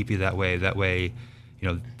 and they keep you that way. That way,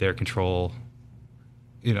 their control.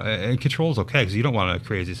 And control is okay because you don't want a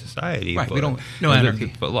crazy society. Right, but, we don't. No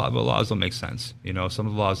anarchy. But laws don't make sense. Some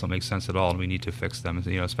of the laws don't make sense at all, and we need to fix them.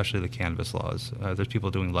 Especially the cannabis laws. There's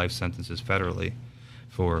people doing life sentences federally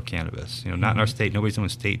for cannabis. Not in our state. Nobody's doing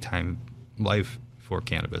state time life for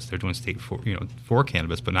cannabis. They're doing state for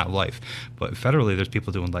cannabis, but not life. But federally, there's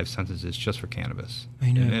people doing life sentences just for cannabis.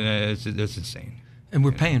 I know. And it's insane. And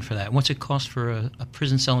we're paying for that. What's it cost for a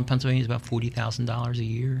prison cell in Pennsylvania? Is about $40,000 a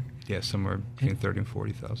year. Yeah, somewhere between $30,000 and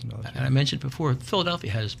 $40,000. And I mentioned before, Philadelphia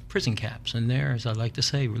has prison caps, and there, as I like to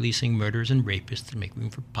say, releasing murderers and rapists to make room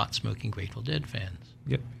for pot-smoking Grateful Dead fans.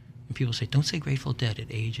 Yep. And people say, don't say Grateful Dead, it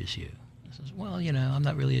ages you. I says, well, I'm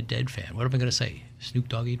not really a Dead fan. What am I going to say? Snoop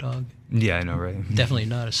Doggy Dogg? Yeah, I know, right? Definitely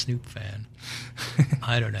not a Snoop fan.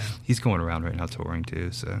 I don't know. He's going around right now touring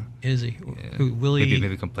too, so. Is he? Yeah. Will he?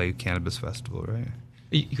 Maybe come play Cannabis Festival, right?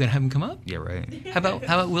 You gonna have him come up? Yeah, right. How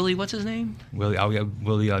about Willie? What's his name? Willie. Oh, we have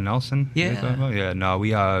Willie Nelson. Yeah. Yeah. No, we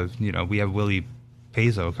we have Willie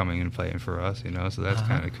Peso coming and playing for us. So that's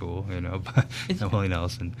kind of cool. But Willie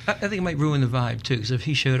Nelson. I think it might ruin the vibe too, because if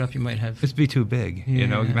he showed up, you might have. It'd be too big.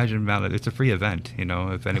 Yeah. Imagine it's a free event.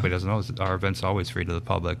 If anybody doesn't know, our event's always free to the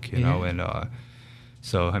public. And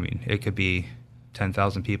so I mean, it could be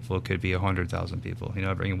 10,000 people, it could be 100,000 people.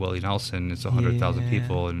 Bringing Willie Nelson, it's 100,000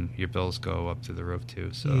 people, and your bills go up to the roof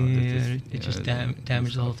too. So it just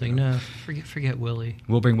damages the whole thing. No, forget Willie.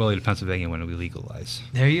 We'll bring Willie to Pennsylvania when we legalize.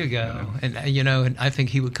 There you go. And and I think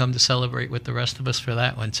he would come to celebrate with the rest of us for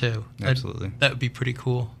that one too. Absolutely, that would be pretty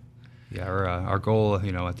cool. Yeah, our goal, at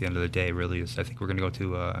the end of the day, really is I think we're going to go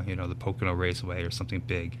to, the Pocono Raceway or something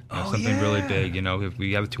big, something really big. If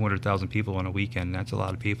we have 200,000 people on a weekend, that's a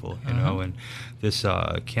lot of people. And this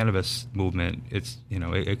cannabis movement, it's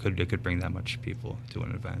it could bring that much people to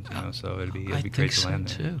an event. So it'd be great to land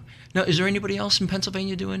there. Too. Now, is there anybody else in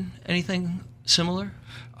Pennsylvania doing anything similar?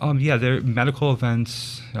 Yeah, there are medical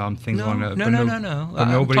events, things. No.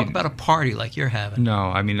 I'm talking about a party like you're having. No,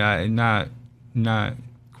 I mean not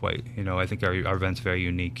quite. I think our event's very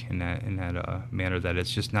unique in that manner that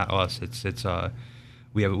it's just not us. It's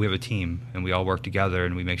we have a team and we all work together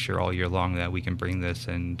and we make sure all year long that we can bring this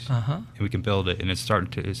and we can build it, and it's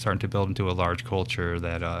starting to build into a large culture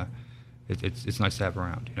that it's nice to have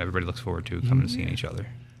around. Everybody looks forward to coming and seeing each other.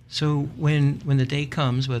 So when the day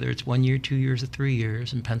comes, whether it's 1 year, 2 years, or 3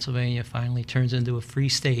 years, and Pennsylvania finally turns into a free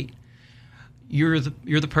state, you're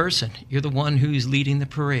the person. You're the one who's leading the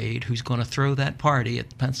parade, who's going to throw that party at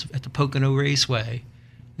the Pocono Raceway.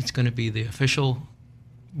 It's going to be the official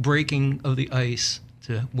breaking of the ice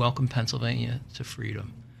to welcome Pennsylvania to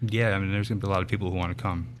freedom. Yeah, I mean, there's going to be a lot of people who want to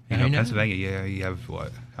come. I know. Pennsylvania, you have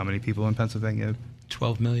what? How many people in Pennsylvania?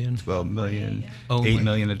 12 million. 12 million. Oh, 8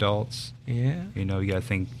 million adults. Yeah. You got to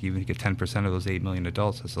think, even if you get 10% of those 8 million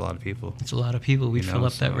adults, that's a lot of people. It's a lot of people. We'd fill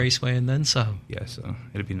up that raceway and then some. Yeah, so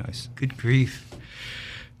it'd be nice. Good grief.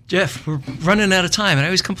 Jeff, we're running out of time, and I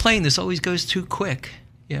always complain this always goes too quick,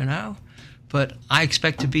 But I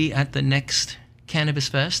expect to be at the next Cannabis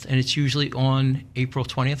Fest, and it's usually on April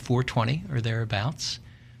 20th, 4/20, or thereabouts.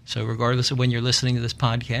 So regardless of when you're listening to this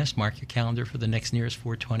podcast, mark your calendar for the next nearest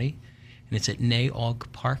 4/20. And it's at Nayaug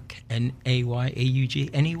Park, Nayaug,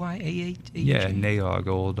 N-E-Y-A-A-U-G? Yeah, Nayaug,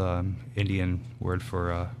 old Indian word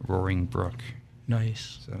for roaring brook.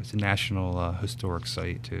 Nice. So it's a national historic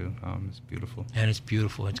site, too. It's beautiful. And it's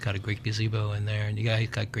beautiful. It's got a great gazebo in there, and you guys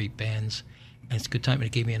got great bands. And it's a good time, and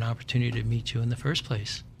it gave me an opportunity to meet you in the first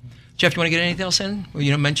place. Jeff, you want to get anything else in? Or,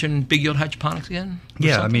 mention big yield hydroponics again?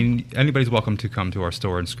 Yeah, anybody's welcome to come to our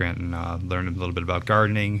store in Scranton, learn a little bit about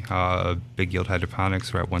gardening. Big yield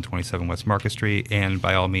hydroponics. We're at 127 West Market Street. And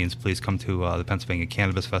by all means, please come to the Pennsylvania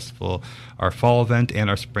Cannabis Festival, our fall event and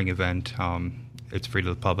our spring event. It's free to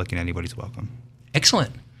the public and anybody's welcome.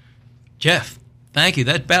 Excellent. Jeff, thank you.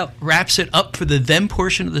 That about wraps it up for the them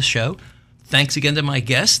portion of the show. Thanks again to my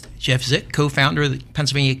guest, Jeff Zick, co-founder of the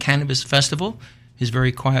Pennsylvania Cannabis Festival. His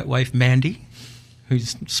very quiet wife, Mandy, who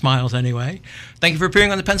smiles anyway. Thank you for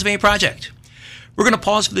appearing on the Pennsylvania Project. We're going to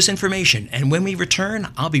pause for this information, and when we return,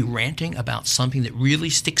 I'll be ranting about something that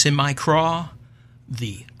really sticks in my craw,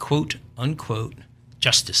 the quote-unquote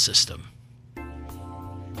justice system.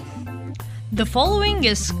 The following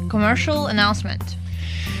is commercial announcement.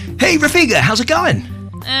 Hey, Rafiga, how's it going?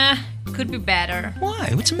 Could be better.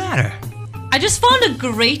 Why? What's the matter? I just found a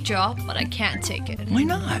great job, but I can't take it. Why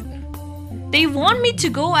not? They want me to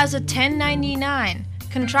go as a 1099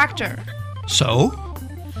 contractor. So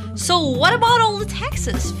what about all the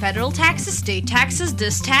taxes? Federal taxes, state taxes,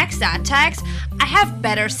 this tax, that tax? I have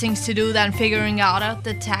better things to do than figuring out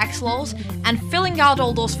the tax laws and filling out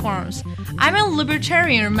all those forms. I'm a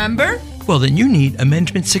libertarian, remember? Well, then you need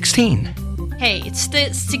Amendment 16. Hey, it's the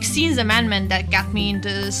 16th amendment that got me into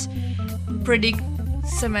this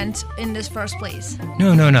predicament in this first place.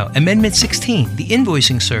 No. Amendment 16, the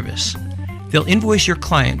invoicing service. They'll invoice your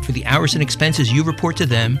client for the hours and expenses you report to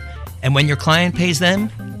them, and when your client pays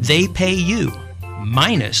them, they pay you,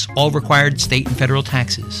 minus all required state and federal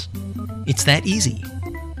taxes. It's that easy.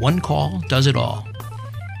 One call does it all.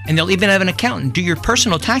 And they'll even have an accountant do your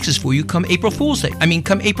personal taxes for you come April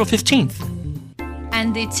 15th.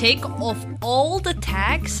 And they take off all the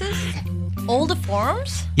taxes? All the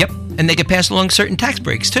forms? Yep, and they can pass along certain tax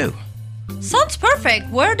breaks too. Sounds perfect.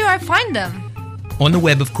 Where do I find them? On the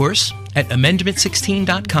web, of course, at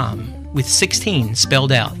amendment16.com, with 16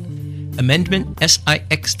 spelled out. Amendment,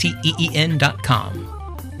 SIXTEEN.com.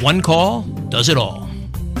 One call does it all.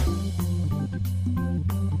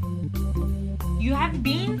 You have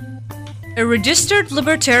been a registered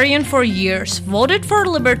libertarian for years, voted for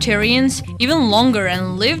libertarians even longer,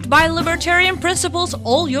 and lived by libertarian principles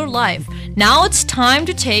all your life. Now it's time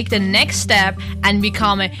to take the next step and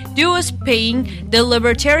become a dues-paying the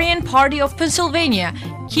Libertarian Party of Pennsylvania.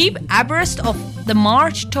 Keep abreast of the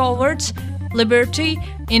march towards liberty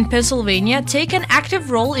in Pennsylvania. Take an active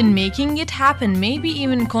role in making it happen. Maybe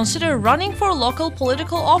even consider running for local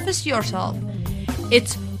political office yourself.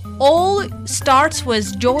 It all starts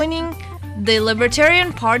with joining the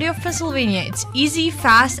Libertarian Party of Pennsylvania. It's easy,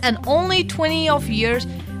 fast, and only 20 of years.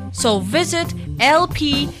 So visit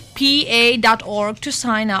lppa.org to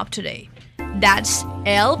sign up today. That's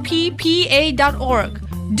lppa.org.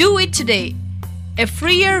 Do it today. A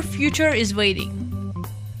freer future is waiting.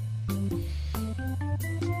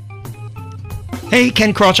 Hey,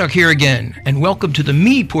 Ken Krawchuk here again, and welcome to the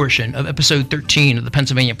me portion of episode 13 of the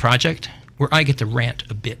Pennsylvania Project, where I get to rant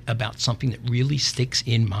a bit about something that really sticks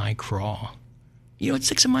in my craw. You know what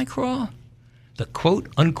sticks in my craw? The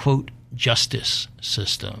quote-unquote justice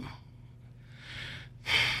system.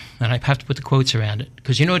 And I have to put the quotes around it,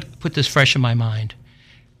 because you know what put this fresh in my mind?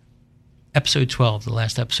 Episode 12, the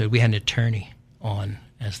last episode, we had an attorney on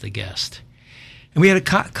as the guest. And we had a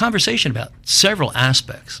conversation about several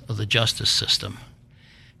aspects of the justice system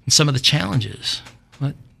and some of the challenges.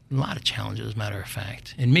 A lot of challenges, as a matter of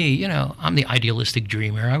fact. And me, I'm the idealistic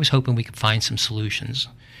dreamer. I was hoping we could find some solutions.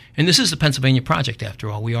 And this is the Pennsylvania Project, after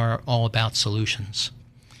all. We are all about solutions.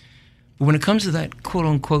 But when it comes to that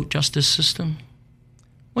quote-unquote justice system,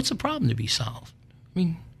 what's the problem to be solved?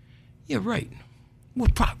 Yeah, right.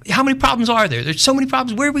 How many problems are there? There's so many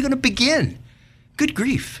problems. Where are we going to begin? Good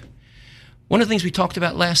grief. One of the things we talked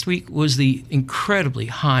about last week was the incredibly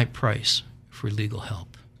high price for legal help.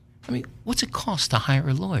 What's it cost to hire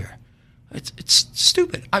a lawyer? It's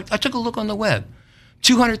stupid. I took a look on the web.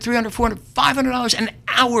 $200, $300, $400, $500 an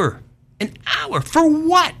hour. An hour. For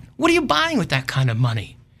what? What are you buying with that kind of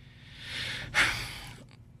money?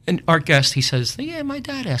 And our guest, he says, yeah, my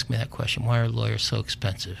dad asked me that question. Why are lawyers so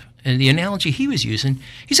expensive? And the analogy he was using,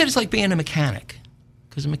 he said it's like being a mechanic.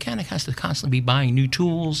 Because a mechanic has to constantly be buying new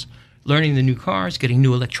tools, learning the new cars, getting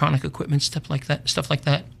new electronic equipment, stuff like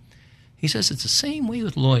that. He says it's the same way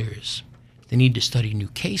with lawyers. They need to study new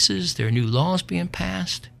cases. There are new laws being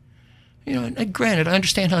passed. And granted, I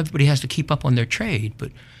understand how everybody has to keep up on their trade,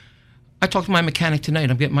 but I talked to my mechanic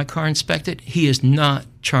tonight. I'm getting my car inspected. He is not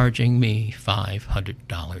charging me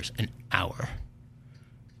 $500 an hour.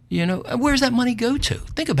 Where does that money go to?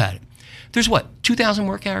 Think about it. There's 2,000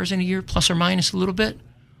 work hours in a year, plus or minus a little bit?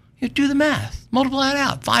 Do the math. Multiply it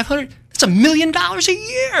out. 500, That's $1 million a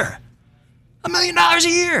year. $1 million a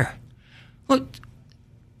year. Look,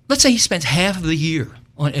 let's say he spends half of the year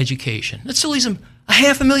on education. That still leaves him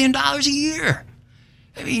 $500,000 a year.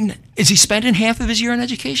 I mean, is he spending half of his year on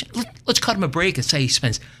education? Let's cut him a break and say he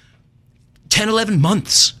spends 10, 11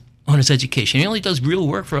 months on his education. He only does real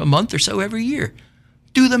work for a month or so every year.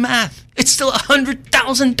 Do the math. It's still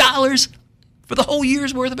 $100,000 for the whole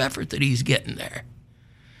year's worth of effort that he's getting there.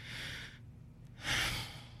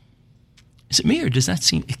 Is it me, or does that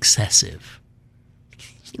seem excessive?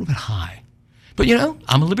 It's a little bit high. But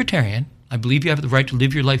I'm a libertarian. I believe you have the right to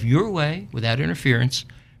live your life your way without interference,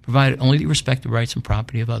 provided only you respect the rights and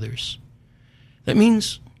property of others. That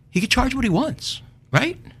means he can charge what he wants,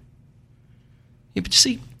 right? Yeah, but you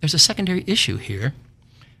see, there's a secondary issue here.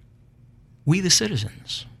 We, the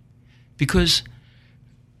citizens. Because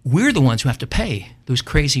we're the ones who have to pay those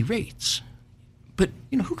crazy rates. But,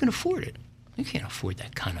 who can afford it? You can't afford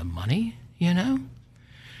that kind of money,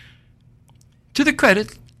 To their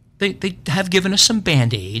credit, they have given us some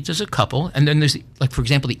Band-Aids as a couple. And then there's, for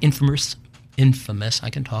example, the infamous,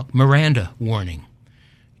 Miranda warning.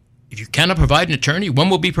 If you cannot provide an attorney, one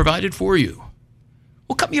will be provided for you.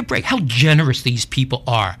 Well, cut me a break. How generous these people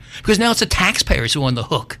are. Because now it's the taxpayers who are on the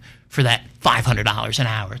hook for that $500 an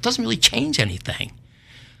hour. It doesn't really change anything.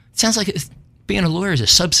 It sounds like being a lawyer is a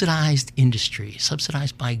subsidized industry,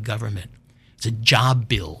 subsidized by government. It's a job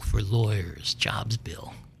bill for lawyers, jobs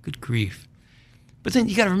bill. Good grief. But then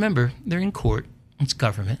you got to remember, they're in court. It's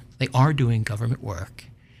government. They are doing government work.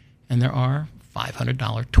 And there are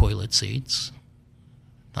 $500 toilet seats.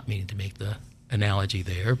 Not meaning to make the analogy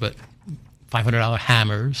there, but $500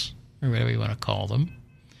 hammers, or whatever you want to call them.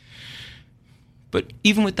 But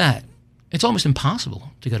even with that, it's almost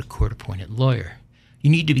impossible to get a court-appointed lawyer.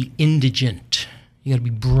 You need to be indigent. You got to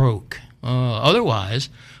be broke. Otherwise,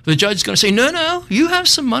 the judge is going to say, no, you have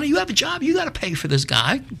some money, you have a job, you got to pay for this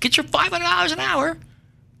guy. Get your $500 an hour.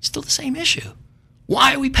 It's still the same issue.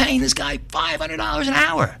 Why are we paying this guy $500 an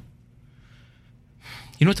hour?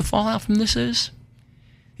 You know what the fallout from this is?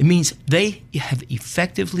 It means they have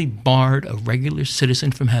effectively barred a regular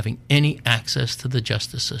citizen from having any access to the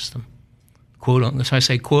justice system. That's why I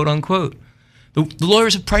say quote unquote. The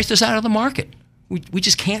lawyers have priced us out of the market. We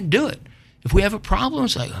just can't do it. If we have a problem,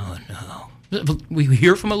 it's like, oh no. We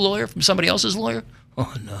hear from a lawyer, from somebody else's lawyer,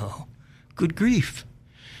 oh no. Good grief.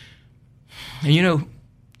 And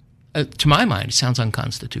to my mind, it sounds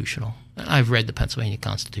unconstitutional. I've read the Pennsylvania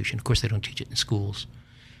Constitution. Of course, they don't teach it in schools.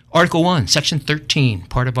 Article 1, Section 13,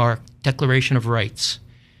 part of our Declaration of Rights.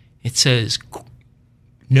 It says,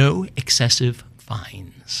 no excessive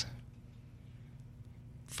fines.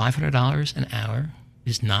 $500 an hour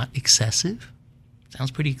is not excessive?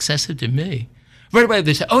 Sounds pretty excessive to me. Right away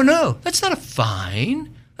they say, oh no, that's not a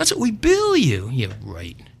fine. That's what we bill you. Yeah,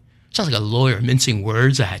 right. Sounds like a lawyer mincing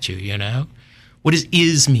words at you, What does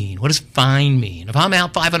is mean? What does fine mean? If I'm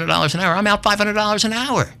out $500 an hour, I'm out $500 an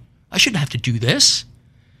hour. I shouldn't have to do this.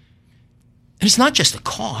 And it's not just the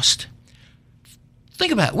cost.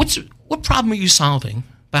 Think about it. What problem are you solving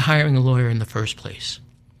by hiring a lawyer in the first place?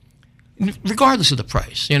 Regardless of the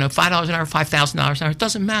price, $5 an hour, $5,000 an hour, it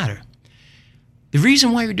doesn't matter. The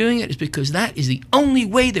reason why you're doing it is because that is the only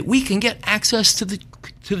way that we can get access to the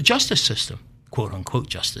justice system, quote unquote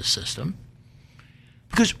justice system,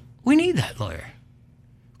 because we need that lawyer.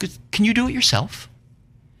 Because can you do it yourself?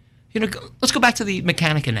 Let's go back to the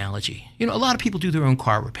mechanic analogy. A lot of people do their own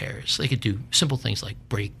car repairs. They could do simple things like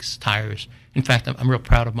brakes, tires. In fact, I'm real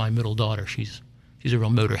proud of my middle daughter. She's a real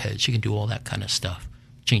motorhead. She can do all that kind of stuff.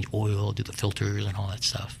 Change oil, do the filters and all that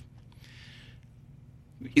stuff.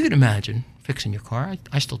 You can imagine fixing your car.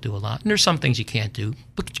 I still do a lot. And there's some things you can't do.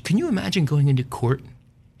 But can you imagine going into court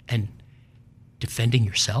and defending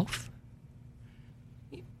yourself?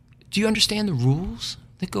 Do you understand the rules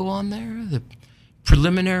that go on there? The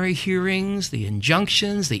preliminary hearings, the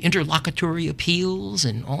injunctions, the interlocutory appeals,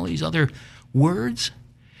 and all these other words.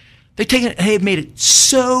 They've made it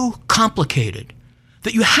so complicated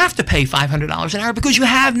that you have to pay $500 an hour because you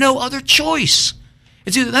have no other choice.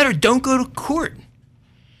 It's either that or don't go to court.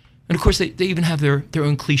 And of course, they even have their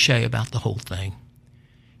own cliche about the whole thing.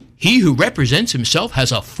 He who represents himself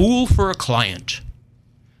has a fool for a client.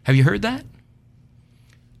 Have you heard that?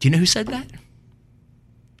 Do you know who said that?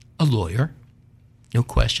 A lawyer. No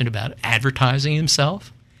question about it. Advertising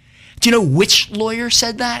himself. Do you know which lawyer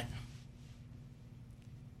said that?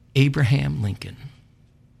 Abraham Lincoln.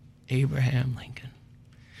 Abraham Lincoln.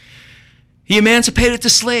 He emancipated the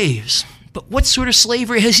slaves. But what sort of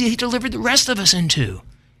slavery has he delivered the rest of us into?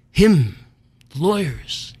 Him,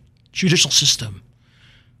 lawyers, judicial system,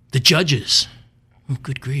 the judges. Oh,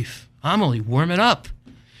 good grief. I'm only warming up.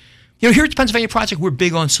 Here at the Pennsylvania Project, we're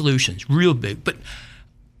big on solutions, real big. But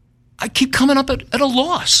I keep coming up at a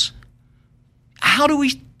loss. How do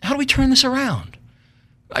we turn this around?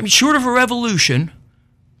 I mean, short of a revolution,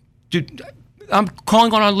 I'm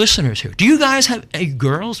calling on our listeners here. Do you guys have,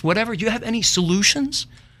 girls, whatever, do you have any solutions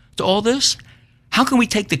to all this? How can we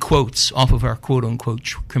take the quotes off of our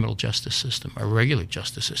quote-unquote criminal justice system, our regular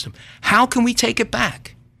justice system? How can we take it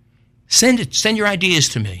back? Send your ideas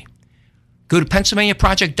to me. Go to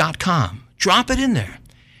PennsylvaniaProject.com. Drop it in there.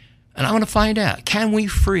 And I want to find out, can we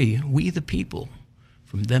free we the people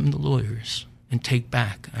from them the lawyers and take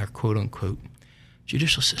back our quote-unquote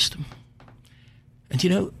judicial system? And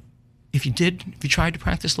if you tried to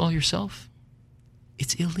practice law yourself,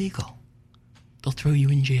 it's illegal. They'll throw you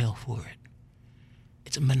in jail for it.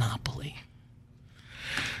 It's a monopoly.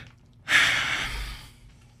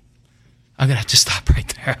 I'm going to have to stop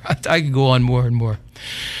right there. I can go on more and more.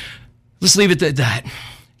 Let's leave it at that.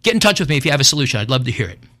 Get in touch with me if you have a solution. I'd love to hear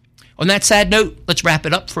it. On that sad note, let's wrap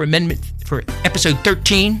it up for episode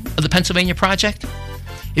 13 of the Pennsylvania Project.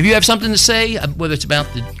 If you have something to say, whether it's about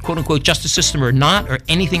the quote-unquote justice system or not, or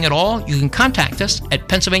anything at all, you can contact us at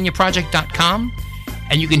PennsylvaniaProject.com.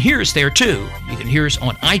 And you can hear us there, too. You can hear us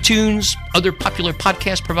on iTunes, other popular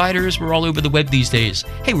podcast providers. We're all over the web these days.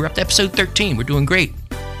 Hey, we're up to episode 13. We're doing great.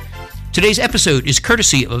 Today's episode is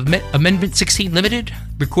courtesy of Amendment 16 Limited,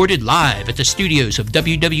 recorded live at the studios of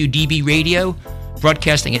WWDB Radio,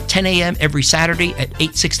 broadcasting at 10 a.m. every Saturday at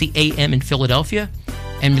 8:60 a.m. in Philadelphia,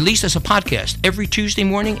 and released as a podcast every Tuesday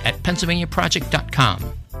morning at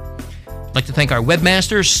PennsylvaniaProject.com. I'd like to thank our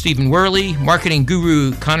webmasters, Stephen Worley, marketing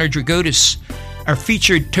guru Connor Dragotis, our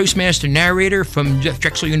featured Toastmaster narrator from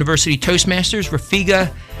Drexel University Toastmasters,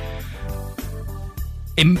 Rafiga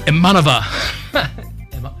Imanova.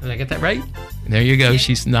 Did I get that right? There you go.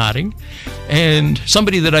 She's nodding. And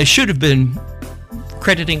somebody that I should have been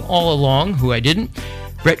crediting all along, who I didn't,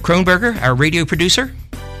 Brett Kronberger, our radio producer.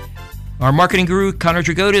 Our marketing guru, Connor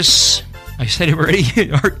Dragotis. I said it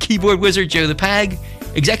already. Our keyboard wizard, Joe the Pag.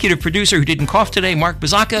 Executive producer, who didn't cough today, Mark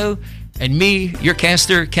Bazzacco. And me, your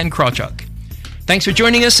caster, Ken Krawchuk. Thanks for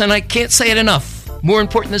joining us, and I can't say it enough. More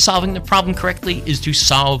important than solving the problem correctly is to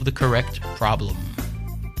solve the correct problem.